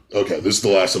this is the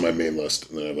last on my main list,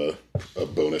 and then I have a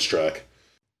bonus track.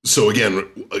 So again,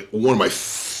 one of my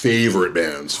favorite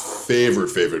bands,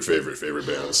 favorite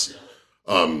bands,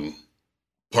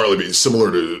 partly being similar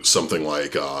to something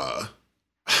like, I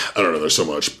don't know, there's so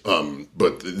much,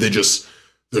 but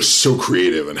they're so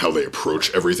creative in how they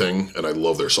approach everything, and I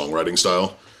love their songwriting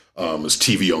style, is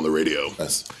TV on the Radio.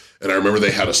 Yes. And I remember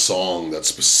they had a song that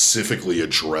specifically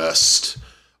addressed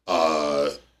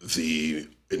the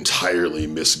entirely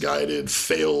misguided,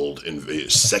 failed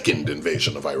second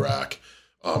invasion of Iraq.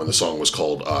 And the song was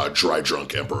called Dry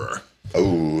Drunk Emperor.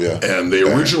 Oh, yeah. And they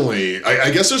originally, I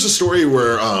guess there's a story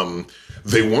where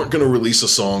they weren't going to release a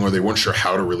song, or they weren't sure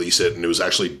how to release it. And it was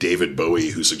actually David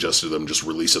Bowie who suggested them just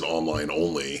release it online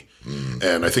only.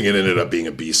 And I think it ended up being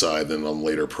a B-side. Then on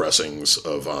later pressings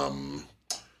of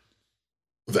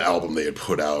the album they had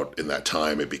put out in that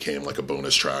time, it became like a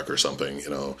bonus track or something, you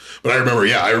know. But I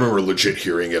remember legit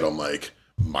hearing it on like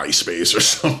MySpace or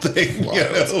something. Wow. You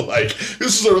know, like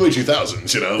this is early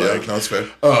 2000s, you know. Yeah, like, no, that's fair.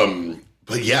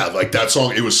 But yeah, like that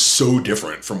song, it was so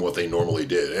different from what they normally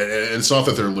did, and it's not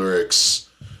that their lyrics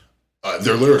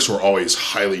were always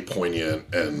highly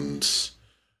poignant and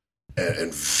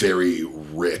very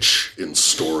rich in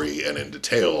story and in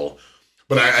detail.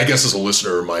 But I guess as a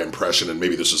listener, my impression, and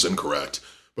maybe this is incorrect,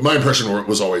 but my impression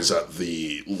was always that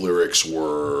the lyrics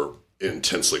were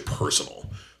intensely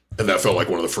personal. And that felt like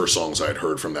one of the first songs I had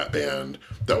heard from that band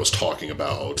that was talking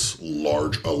about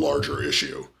a larger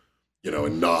issue, you know,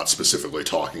 and not specifically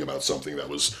talking about something that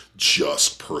was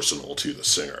just personal to the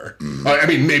singer. I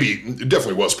mean, maybe it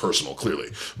definitely was personal, clearly,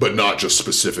 but not just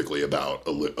specifically about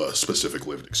a specific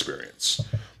lived experience.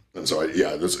 And so,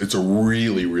 it's a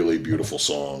really, really beautiful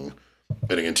song.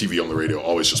 And again, TV on the Radio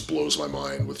always just blows my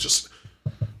mind with just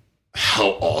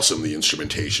how awesome the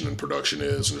instrumentation and production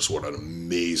is, and just what an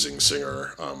amazing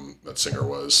singer that singer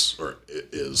was, or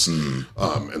is. And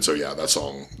so, that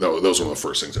song, that was one of the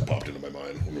first things that popped into my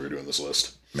mind when we were doing this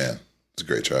list. Man, it's a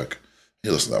great track.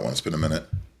 You listen to that one, it's been a minute.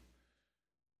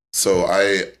 So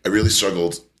I really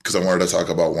struggled because I wanted to talk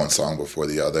about one song before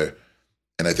the other.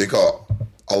 And I think I'll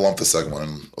lump the second one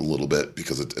in a little bit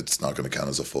because it's not going to count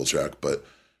as a full track, but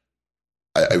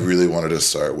I really wanted to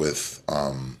start with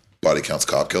Body Count's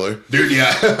Cop Killer. Dude,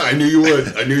 yeah, I knew you would.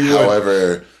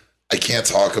 However, I can't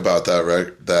talk about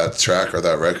that track or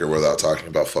that record without talking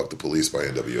about Fuck the Police by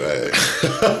NWA,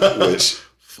 which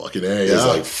fucking is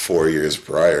like 4 years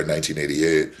prior,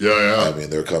 1988. Yeah. I mean,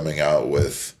 they're coming out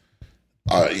with,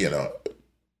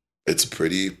 it's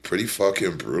pretty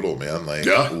fucking brutal, man. Like,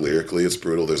 lyrically, it's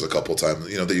brutal. There's a couple times,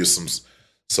 they use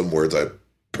some words I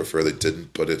prefer they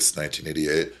didn't, but it's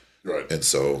 1988. Right. And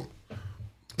so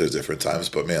there's different times,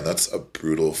 but man, that's a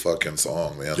brutal fucking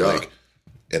song, man. Yeah. Like,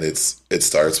 and it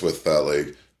starts with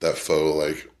that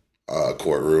faux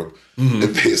courtroom,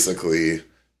 and basically,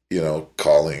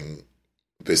 calling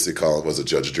was it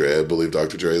Judge Dre? I believe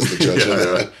Dr. Dre is the judge on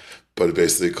that. But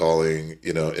basically calling,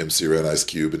 MC Ren, Ice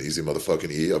Cube, and Easy motherfucking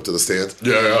E up to the stand.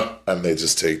 Yeah. And they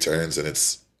just take turns, and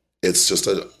it's just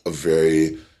a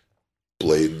very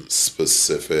blatant,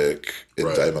 specific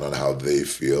indictment on how they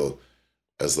feel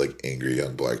as like angry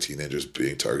young black teenagers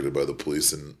being targeted by the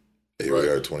police. And here we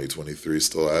are, 2023,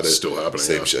 still at it. Still happening.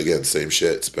 Same shit. Again, same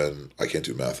shit. It's been, I can't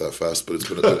do math that fast, but it's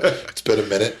been a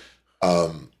minute.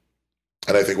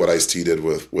 And I think what Ice-T did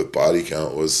with Body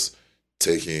Count was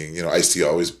taking, Ice-T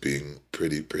always being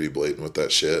pretty blatant with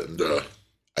that shit. And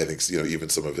I think, even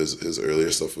some of his earlier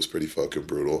stuff was pretty fucking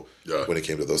brutal Yeah. when it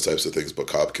came to those types of things. But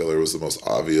Cop Killer was the most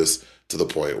obvious, to the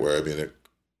point where, I mean, it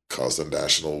caused a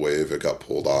national wave. It got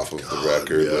pulled off of the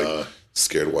record. yeah. Like,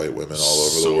 scared white women all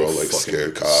over the world, like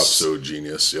scared cops. So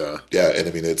genius, yeah. Yeah, and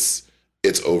I mean, it's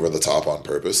over the top on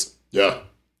purpose. Yeah.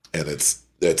 And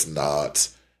it's not.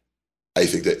 I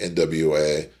think that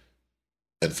NWA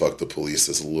and Fuck the Police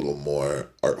is a little more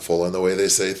artful in the way they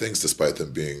say things, despite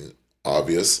them being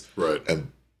obvious. Right.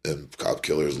 And Cop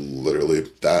Killer is literally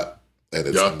that, and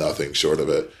it's nothing short of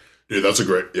it. Dude, that's a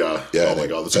great, yeah. Oh my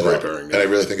God, that's a great pairing. And I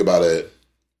really think about it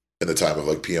in the time of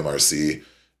like PMRC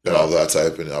and all that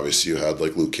type. And obviously you had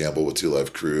like Luke Campbell with Two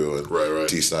Live Crew and right.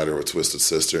 Dee Snider with Twisted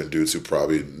Sister, and dudes who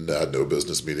probably had no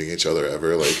business meeting each other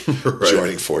ever, like Right.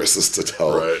 joining forces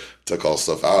to call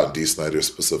stuff out. And Dee Snider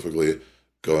specifically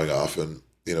going off and,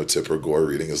 Tipper Gore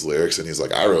reading his lyrics, and he's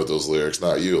like, I wrote those lyrics,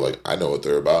 not you. Like, I know what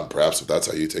they're about, and perhaps if that's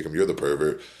how you take them, you're the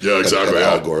pervert. Yeah, exactly. And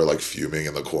Al Gore like fuming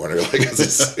in the corner, like,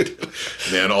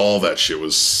 man, all that shit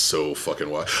was so fucking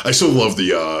wild. I still love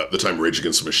the time Rage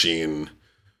Against the Machine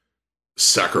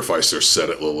sacrificed their set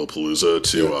at Lollapalooza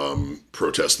to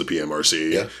protest the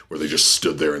PMRC, where they just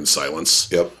stood there in silence,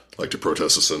 like to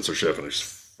protest the censorship, and I just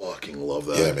fucking love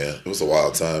that. Yeah, man, it was a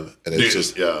wild time, and it's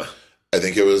just yeah. I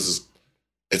think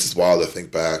it's just wild to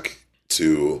think back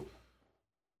to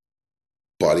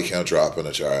Body Count dropping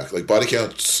a track. Like, Body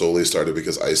Count solely started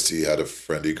because Ice-T had a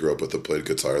friend he grew up with that played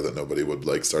guitar that nobody would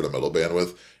like start a metal band with.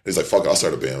 And he's like, fuck, I'll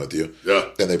start a band with you. Yeah.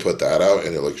 And they put that out,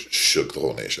 and it like shook the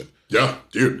whole nation. Yeah,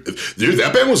 dude,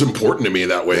 that band was important to me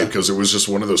that way, because it was just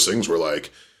one of those things where,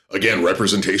 like, again,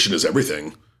 representation is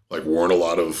everything. Like, weren't a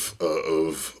lot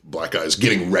of black guys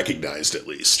getting recognized, at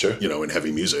least, in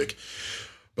heavy music.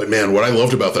 But man, what I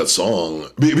loved about that song,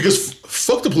 because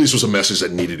Fuck the Police was a message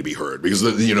that needed to be heard, because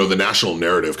the national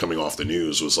narrative coming off the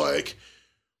news was like,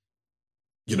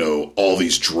 all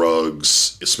these drugs,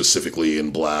 specifically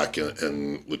in black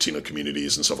and Latino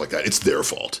communities and stuff like that, it's their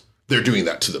fault. They're doing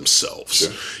that to themselves,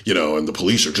 and the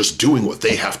police are just doing what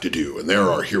they have to do, and they're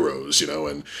our heroes,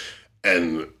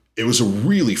 and it was a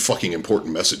really fucking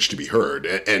important message to be heard.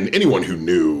 And anyone who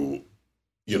knew,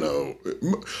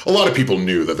 a lot of people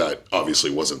knew that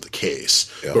obviously wasn't the case.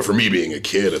 Yeah. But for me, being a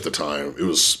kid at the time, it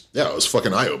was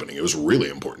fucking eye-opening. It was really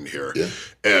important here. Yeah.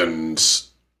 And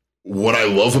what I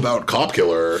love about Cop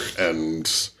Killer,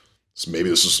 and maybe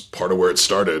this is part of where it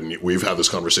started, and we've had this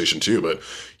conversation too, but,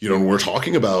 when we're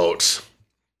talking about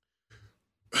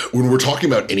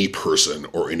any person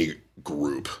or any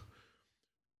group,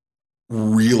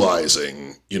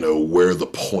 realizing, where the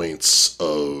points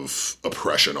of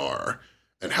oppression are,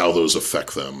 and how those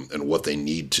affect them, and what they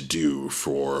need to do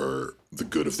for the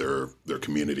good of their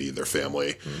community, their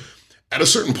family. Mm. At a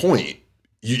certain point,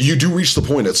 you do reach the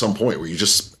point at some point where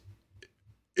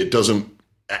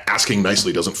asking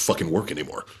nicely doesn't fucking work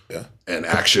anymore. Yeah. And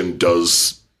action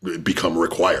does become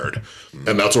required. Mm.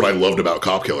 And that's what I loved about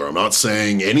Cop Killer. I'm not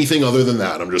saying anything other than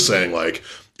that. I'm just saying, like,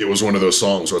 it was one of those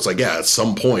songs where it's like, at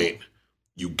some point,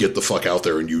 you get the fuck out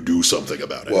there and you do something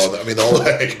about it. Well, I mean,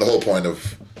 the whole point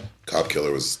of Cop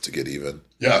Killer was to get even.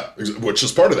 Yeah, which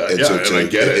is part of that. And and I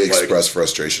get it. Express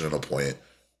frustration at a point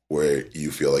where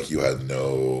you feel like you had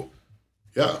no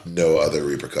other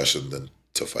repercussion than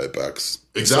to fight back.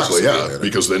 Exactly,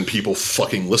 because then people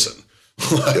fucking listen.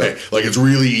 Like, it's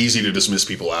really easy to dismiss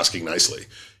people asking nicely,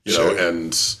 know,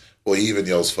 and... Well, he even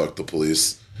yells, fuck the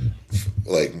police,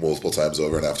 like, multiple times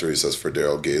over, and after he says, for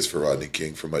Daryl Gaze, for Rodney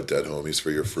King, for my dead homies,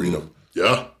 for your freedom.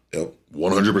 Yeah. Yep.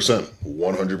 100%.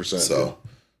 100%. So...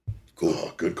 Cool.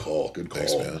 Oh, good call.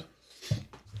 Thanks, man.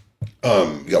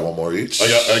 You got one more each?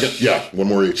 I got one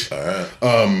more each. All right.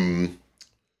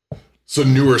 It's a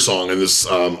newer song, and this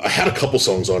I had a couple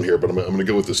songs on here, but I'm going to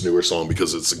go with this newer song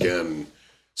because it's, again,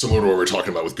 similar to what we were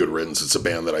talking about with Good Riddance. It's a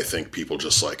band that I think people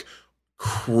just, like,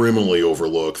 criminally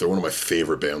overlook. They're one of my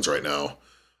favorite bands right now,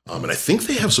 and I think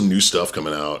they have some new stuff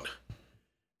coming out.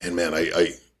 And man,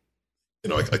 I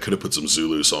could have put some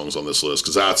Zulu songs on this list,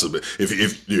 because that's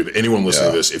if dude, anyone listening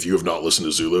to this, if you have not listened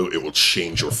to Zulu, it will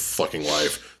change your fucking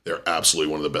life. They're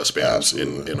absolutely one of the best bands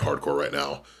in hardcore right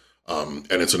now. And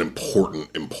it's an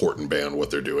important band,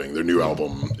 what they're doing. Their new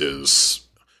album is,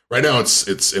 right now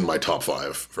it's in my top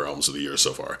 5 for albums of the year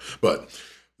so far. But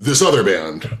this other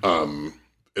band,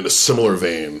 in a similar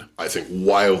vein, I think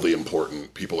wildly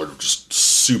important. People are just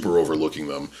super overlooking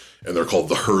them. And they're called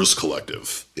the Hers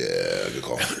Collective. Yeah, good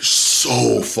call. And they're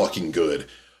so fucking good.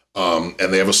 And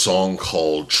they have a song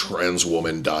called Trans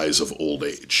Woman Dies of Old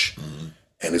Age. Mm-hmm.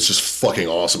 And it's just fucking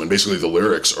awesome. And basically the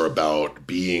lyrics are about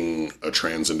being a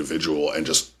trans individual and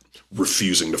just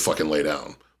refusing to fucking lay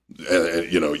down.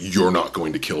 And, you're not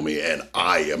going to kill me, and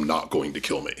I am not going to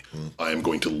kill me. I am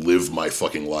going to live my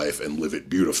fucking life and live it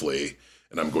beautifully,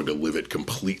 and I'm going to live it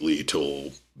completely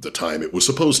till the time it was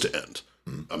supposed to end.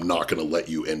 I'm not going to let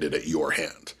you end it at your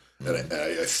hand. And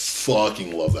I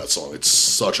fucking love that song. It's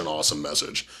such an awesome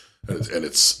message. And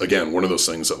it's, again, one of those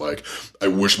things that, like, I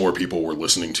wish more people were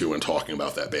listening to and talking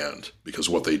about that band, because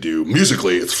what they do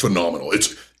musically, it's phenomenal.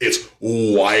 It's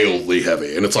wildly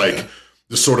heavy, and it's like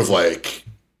this sort of like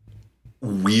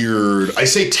weird. I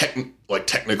say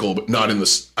technical, but not in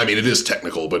this. I mean, it is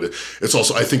technical, but it's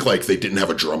also, I think, like, they didn't have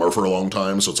a drummer for a long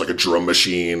time, so it's like a drum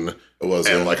machine. It was,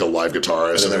 and like a live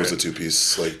guitarist. And then there was a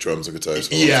 2-piece, like, drums and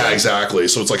guitars. Yeah, exactly.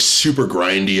 So it's like super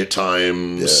grindy at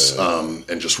times,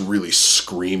 and just really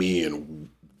screamy and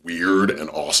weird and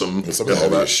awesome. It's some of the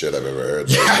heaviest shit I've ever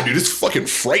heard. Yeah, dude, it's fucking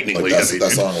frighteningly like heavy.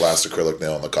 That song, Last Acrylic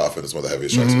Nail in the Coffin, is one of the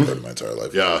heaviest tracks I've heard in my entire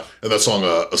life. Yeah, and that song,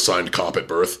 Assigned Cop at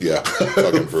Birth. Yeah,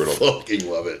 fucking brutal. Fucking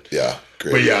love it. Yeah,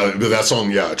 great. But yeah, that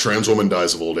song, Trans Woman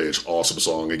Dies of Old Age, awesome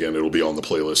song. Again, it'll be on the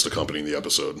playlist accompanying the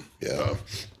episode. Yeah,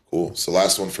 cool. So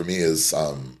last one for me is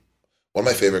one of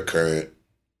my favorite current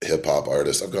hip-hop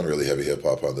artists. I've gone really heavy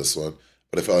hip-hop on this one,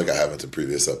 but I felt like I haven't in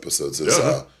previous episodes, is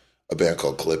a band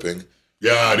called Clipping.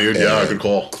 Yeah, dude. And yeah, good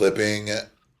call. Clipping,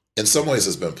 in some ways,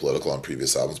 has been political on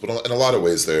previous albums, but in a lot of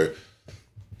ways, they're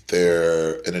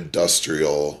an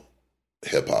industrial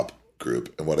hip-hop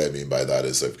group. And what I mean by that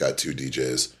is they've got 2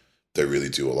 DJs that really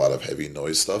do a lot of heavy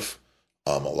noise stuff,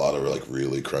 a lot of like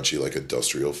really crunchy, like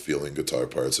industrial feeling guitar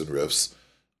parts and riffs.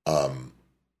 And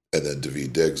then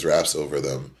Daveed Diggs raps over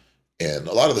them. And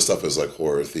a lot of the stuff is like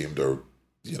horror themed or,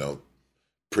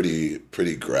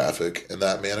 pretty graphic in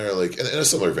that manner. Like in a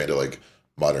similar vein to like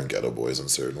modern Ghetto Boys in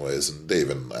certain ways. And they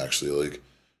even actually like,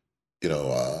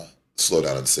 slow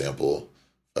down and sample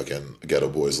fucking Ghetto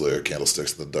Boys lyric,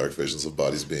 Candlesticks in the Dark, Visions of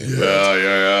Bodies Being Burned.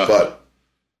 Yeah. But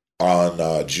on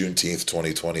Juneteenth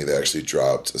 2020, they actually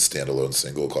dropped a standalone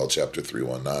single called Chapter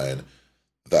 319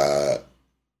 that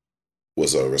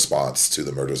was a response to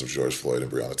the murders of George Floyd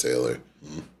and Breonna Taylor.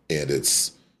 And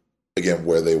it's, again,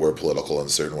 where they were political in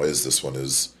certain ways, this one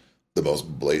is the most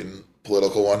blatant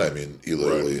political one. I mean, he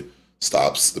literally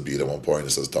stops the beat at one point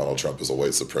and says Donald Trump is a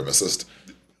white supremacist.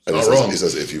 And he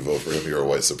says, if you vote for him, you're a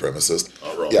white supremacist.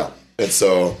 Not wrong. Yeah. And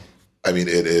so, I mean,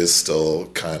 it is still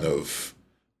kind of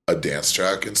a dance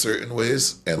track in certain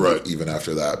ways. And like, even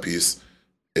after that piece,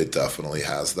 it definitely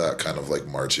has that kind of like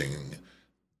marching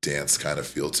dance kind of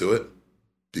feel to it.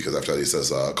 Because after that he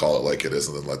says, call it like it is,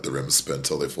 and then let the rims spin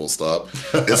till they full stop.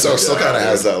 And so it still kind of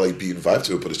has that like beat and vibe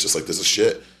to it, but it's just like, this is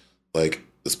shit. Like,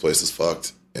 this place is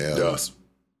fucked. And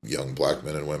young black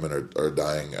men and women are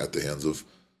dying at the hands of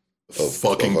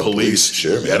fucking police.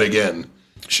 Sure, yet again.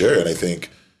 Sure. And I think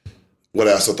what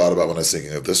I also thought about when I was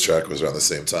thinking of this track was around the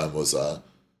same time was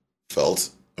Felt.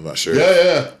 I'm not sure.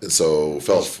 Yeah. And so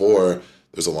Felt 4,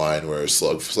 there's a line where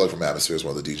Slug from Atmosphere is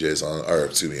one of the DJs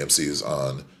MCs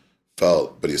on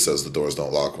Felt, but he says the doors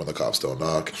don't lock when the cops don't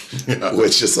knock,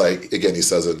 which is like, again, he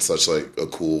says it in such like a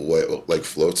cool way, like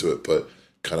flow to it, but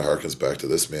kind of harkens back to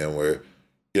this, man, where,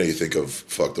 you think of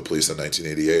Fuck the Police in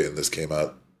 1988 and this came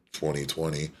out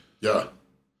 2020. Yeah.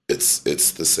 It's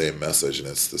the same message and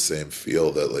it's the same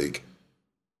feel that like,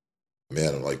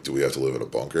 man, I'm like, do we have to live in a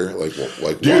bunker? Like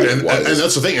dude, why and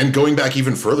that's the thing. And going back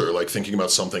even further, like thinking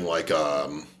about something like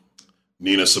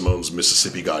Nina Simone's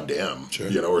Mississippi Goddamn,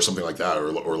 or something like that,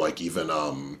 or like even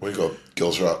what do you call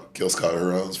Gil Scott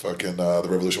Heron's fucking The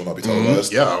Revolution Will Not Be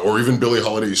Televised. Yeah, or even Billie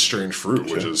Holiday's Strange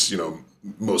Fruit, which is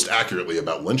most accurately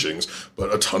about lynchings,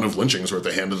 but a ton of lynchings were at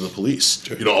the hand of the police.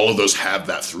 Sure. All of those have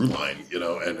that through line,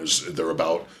 and they're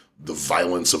about the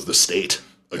violence of the state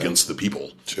against the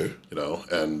people. Sure.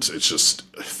 And it's just,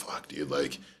 fuck, dude.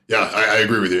 Like, yeah, I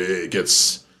agree with you. It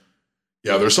gets,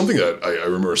 there's something that I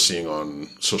remember seeing on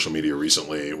social media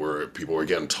recently where people were,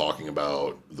 again, talking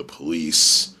about the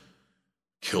police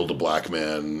killed a black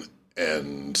man,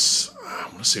 and I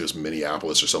want to say it was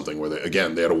Minneapolis or something, where they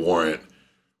had a warrant.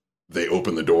 They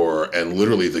open the door, and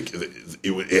literally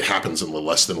it happens in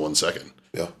less than 1 second.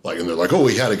 Yeah. Like, and they're like, oh,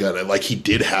 he had a gun. And like, he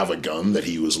did have a gun that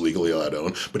he was legally allowed to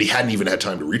own, but he hadn't even had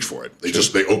time to reach for it.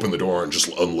 They opened the door and just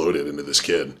unloaded into this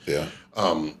kid. Yeah.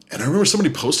 And I remember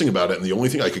somebody posting about it, and the only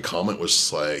thing I could comment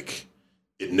was like,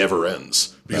 it never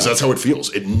ends. Because that's how it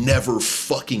feels. It never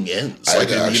fucking ends.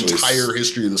 Like, in the entire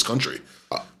history of this country.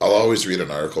 I'll always read an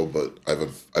article, but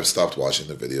I've stopped watching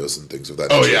the videos and things of that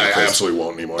nature. Oh, yeah, I absolutely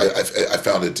won't anymore. I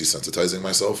found it desensitizing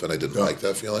myself, and I didn't like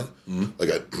that feeling. Mm-hmm. Like,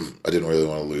 I didn't really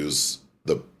want to lose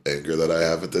the anger that I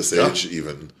have at this age,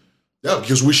 even. Yeah,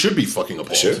 because we should be fucking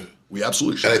appalled. Sure. We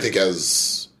absolutely should. And I think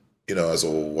as a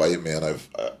white man,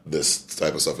 this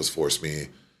type of stuff has forced me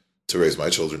to raise my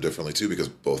children differently too, because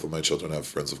both of my children have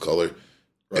friends of color.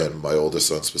 Right. And my oldest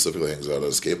son specifically hangs out at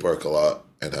a skate park a lot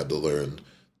and had to learn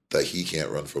that he can't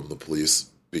run from the police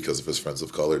because if his friends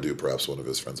of color do, perhaps one of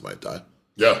his friends might die.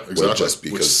 Yeah, exactly. Just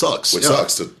because, which sucks. Which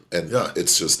sucks.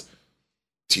 It's just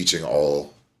teaching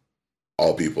all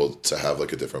people to have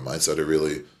like a different mindset.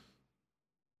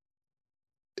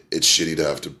 It's shitty to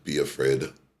have to be afraid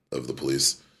of the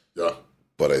police. Yeah.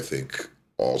 But I think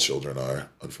all children are,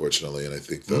 unfortunately. And I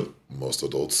think that most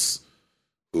adults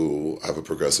who have a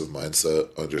progressive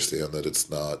mindset understand that it's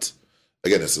not,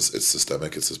 again, it's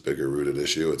systemic. It's this bigger rooted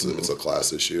issue. It's a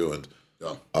class issue. And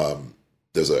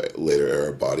there's a later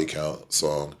era Body Count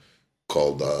song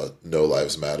called No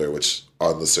Lives Matter, which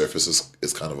on the surface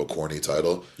is kind of a corny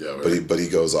title. Yeah, right. But he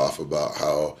goes off about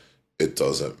how it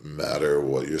doesn't matter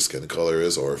what your skin color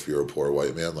is or if you're a poor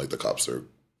white man, like the cops are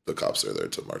there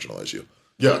to marginalize you.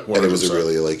 Yeah, 100%. And it was a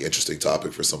really like interesting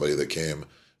topic for somebody that came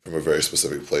from a very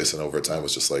specific place and over time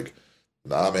was just like,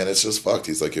 nah, man, it's just fucked.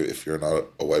 He's like, if you're not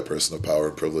a white person of power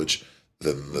and privilege,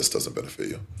 then this doesn't benefit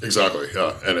you. Exactly.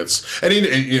 Yeah, and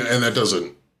that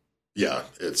doesn't. Yeah,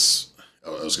 it's. I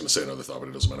was going to say another thought, but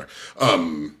it doesn't matter.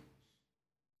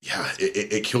 Yeah,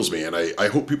 it kills me, and I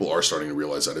hope people are starting to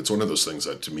realize that it's one of those things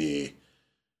that to me,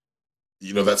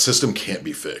 that system can't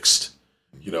be fixed.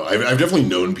 I've definitely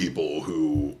known people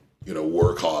who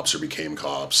were cops or became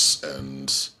cops,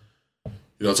 and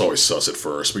it's always sus at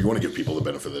first, but you want to give people the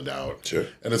benefit of the doubt. Sure.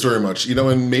 And it's very much,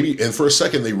 and for a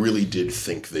second they really did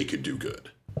think they could do good.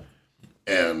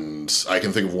 And I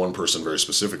can think of one person very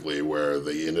specifically where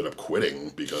they ended up quitting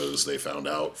because they found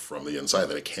out from the inside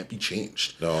that it can't be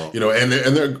changed. No.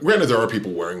 And granted, there are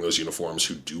people wearing those uniforms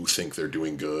who do think they're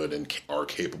doing good and are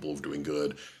capable of doing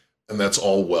good. And that's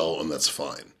all well and that's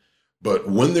fine. But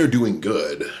when they're doing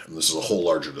good, and this is a whole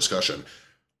larger discussion,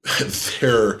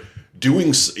 they're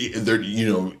doing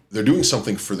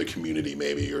something for the community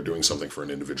maybe, or doing something for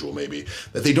an individual maybe,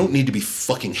 that they don't need to be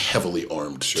fucking heavily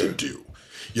armed to do.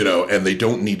 And they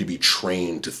don't need to be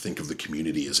trained to think of the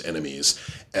community as enemies.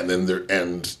 And then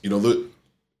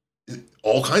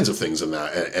all kinds of things in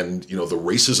that. And the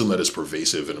racism that is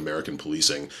pervasive in American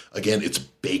policing, again, it's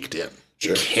baked in.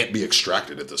 Sure. It can't be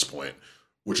extracted at this point,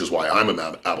 which is why I'm an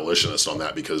abolitionist on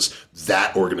that, because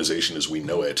that organization as we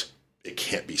know it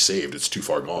can't be saved. It's too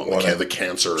far gone. The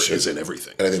cancer is in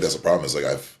everything. And I think that's the problem is like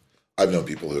I've known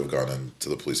people who have gone into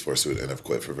the police force and have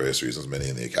quit for various reasons, many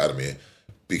in the academy,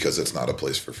 because it's not a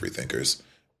place for free thinkers.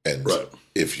 And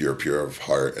if you're pure of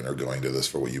heart and are going to this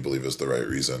for what you believe is the right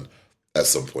reason, at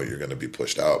some point you're going to be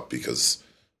pushed out because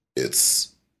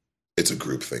it's a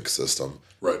groupthink system.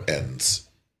 Right. And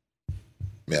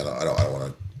man, I don't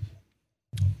want to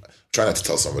try not to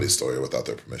tell somebody's story without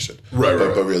their permission. Right.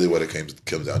 But really what it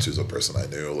comes down to is a person I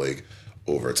knew, like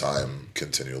over time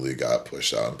continually got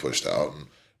pushed out and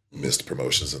missed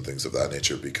promotions and things of that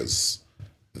nature because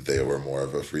they were more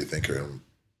of a free thinker and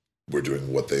were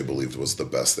doing what they believed was the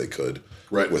best they could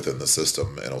within the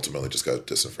system, and ultimately just got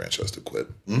disenfranchised and quit.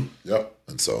 Yep.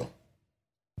 And so,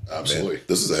 absolutely, man,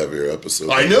 this is a heavier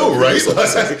episode. I know, right?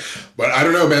 But I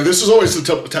don't know, man. This is always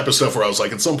the type of stuff where I was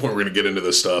like, at some point we're going to get into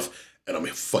this stuff, and I'm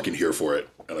fucking here for it,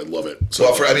 and I love it. So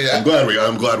I'm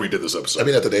glad we did this episode. I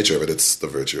mean, at the nature of it, it's the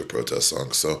virtue of protest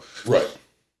songs. So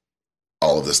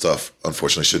all of this stuff,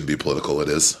 unfortunately, shouldn't be political. It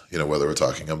is, whether we're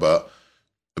talking about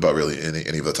really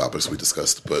any of the topics we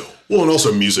discussed, but and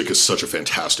also music is such a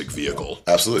fantastic vehicle,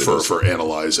 absolutely, for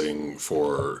analyzing,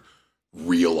 for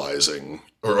realizing,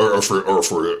 or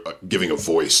for giving a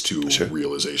voice to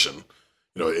realization.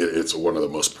 It's one of the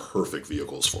most perfect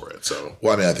vehicles for it. So,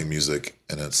 I think music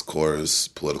in its core is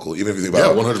political. Even if you think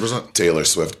about 100% Taylor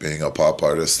Swift being a pop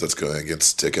artist that's going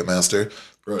against Ticketmaster,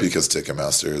 because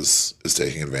Ticketmaster is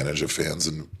taking advantage of fans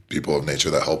and people of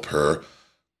nature that help her.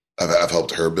 I've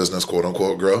helped her business, quote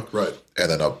unquote, grow. Right. And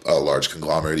then a large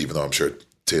conglomerate, even though I'm sure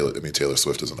Taylor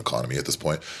Swift is an economy at this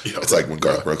point. Yeah, it's like when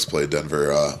Garth Brooks played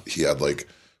Denver, he had like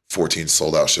 14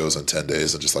 sold out shows in 10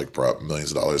 days and just like brought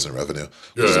millions of dollars in revenue,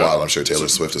 which is wild. I'm sure Taylor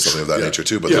Swift is something of that nature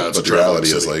too. But the reality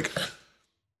is like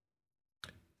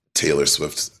Taylor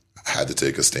Swift had to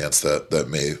take a stance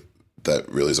that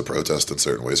really is a protest in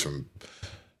certain ways from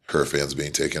her fans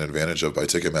being taken advantage of by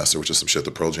Ticketmaster, which is some shit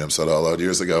that Pearl Jam said out loud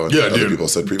years ago, and other people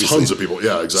said previously. Tons of people,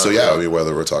 exactly. So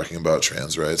whether we're talking about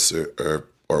trans rights or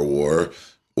war,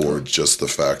 or just the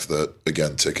fact that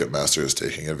again Ticketmaster is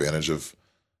taking advantage of.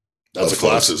 That's a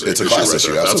class issue. It's a class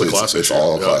issue. Absolutely, it's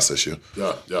all a class issue.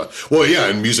 Yeah. Well,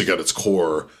 and music at its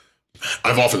core,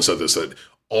 I've often said this, that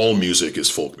all music is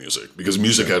folk music, because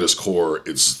music at its core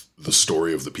is the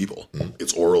story of the people.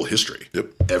 It's oral history.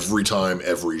 Yep. Every time,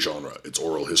 every genre, it's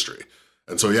oral history.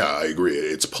 And so, yeah, I agree.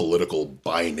 It's political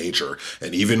by nature.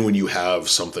 And even when you have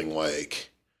something like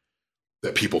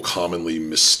that people commonly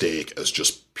mistake as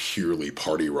just purely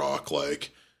party rock,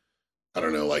 like, I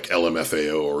don't know, like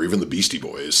LMFAO or even the Beastie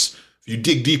Boys, if you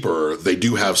dig deeper, they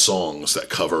do have songs that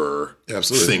cover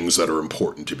things that are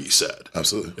important to be said.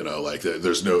 Absolutely. You know, like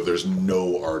there's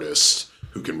no artist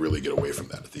who can really get away from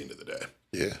that at the end of the day.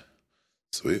 Yeah.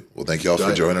 Sweet. Well, thank you all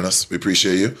for joining us. We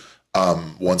appreciate you.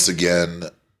 Once again,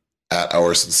 at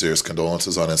our sincerest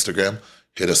condolences on Instagram.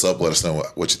 Hit us up. Let us know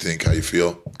what you think, how you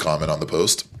feel. Comment on the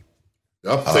post.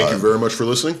 Yeah, thank you very much for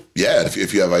listening. Yeah, and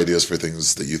if you have ideas for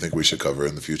things that you think we should cover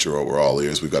in the future, we're all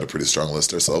ears. We've got a pretty strong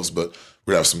list ourselves, but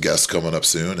we're gonna have some guests coming up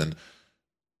soon.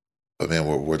 But man,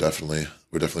 we're definitely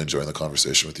enjoying the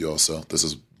conversation with you all. So this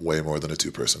is way more than a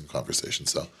 2-person conversation.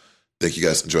 So thank you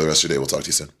guys. Enjoy the rest of your day. We'll talk to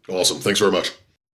you soon. Awesome. Thanks very much.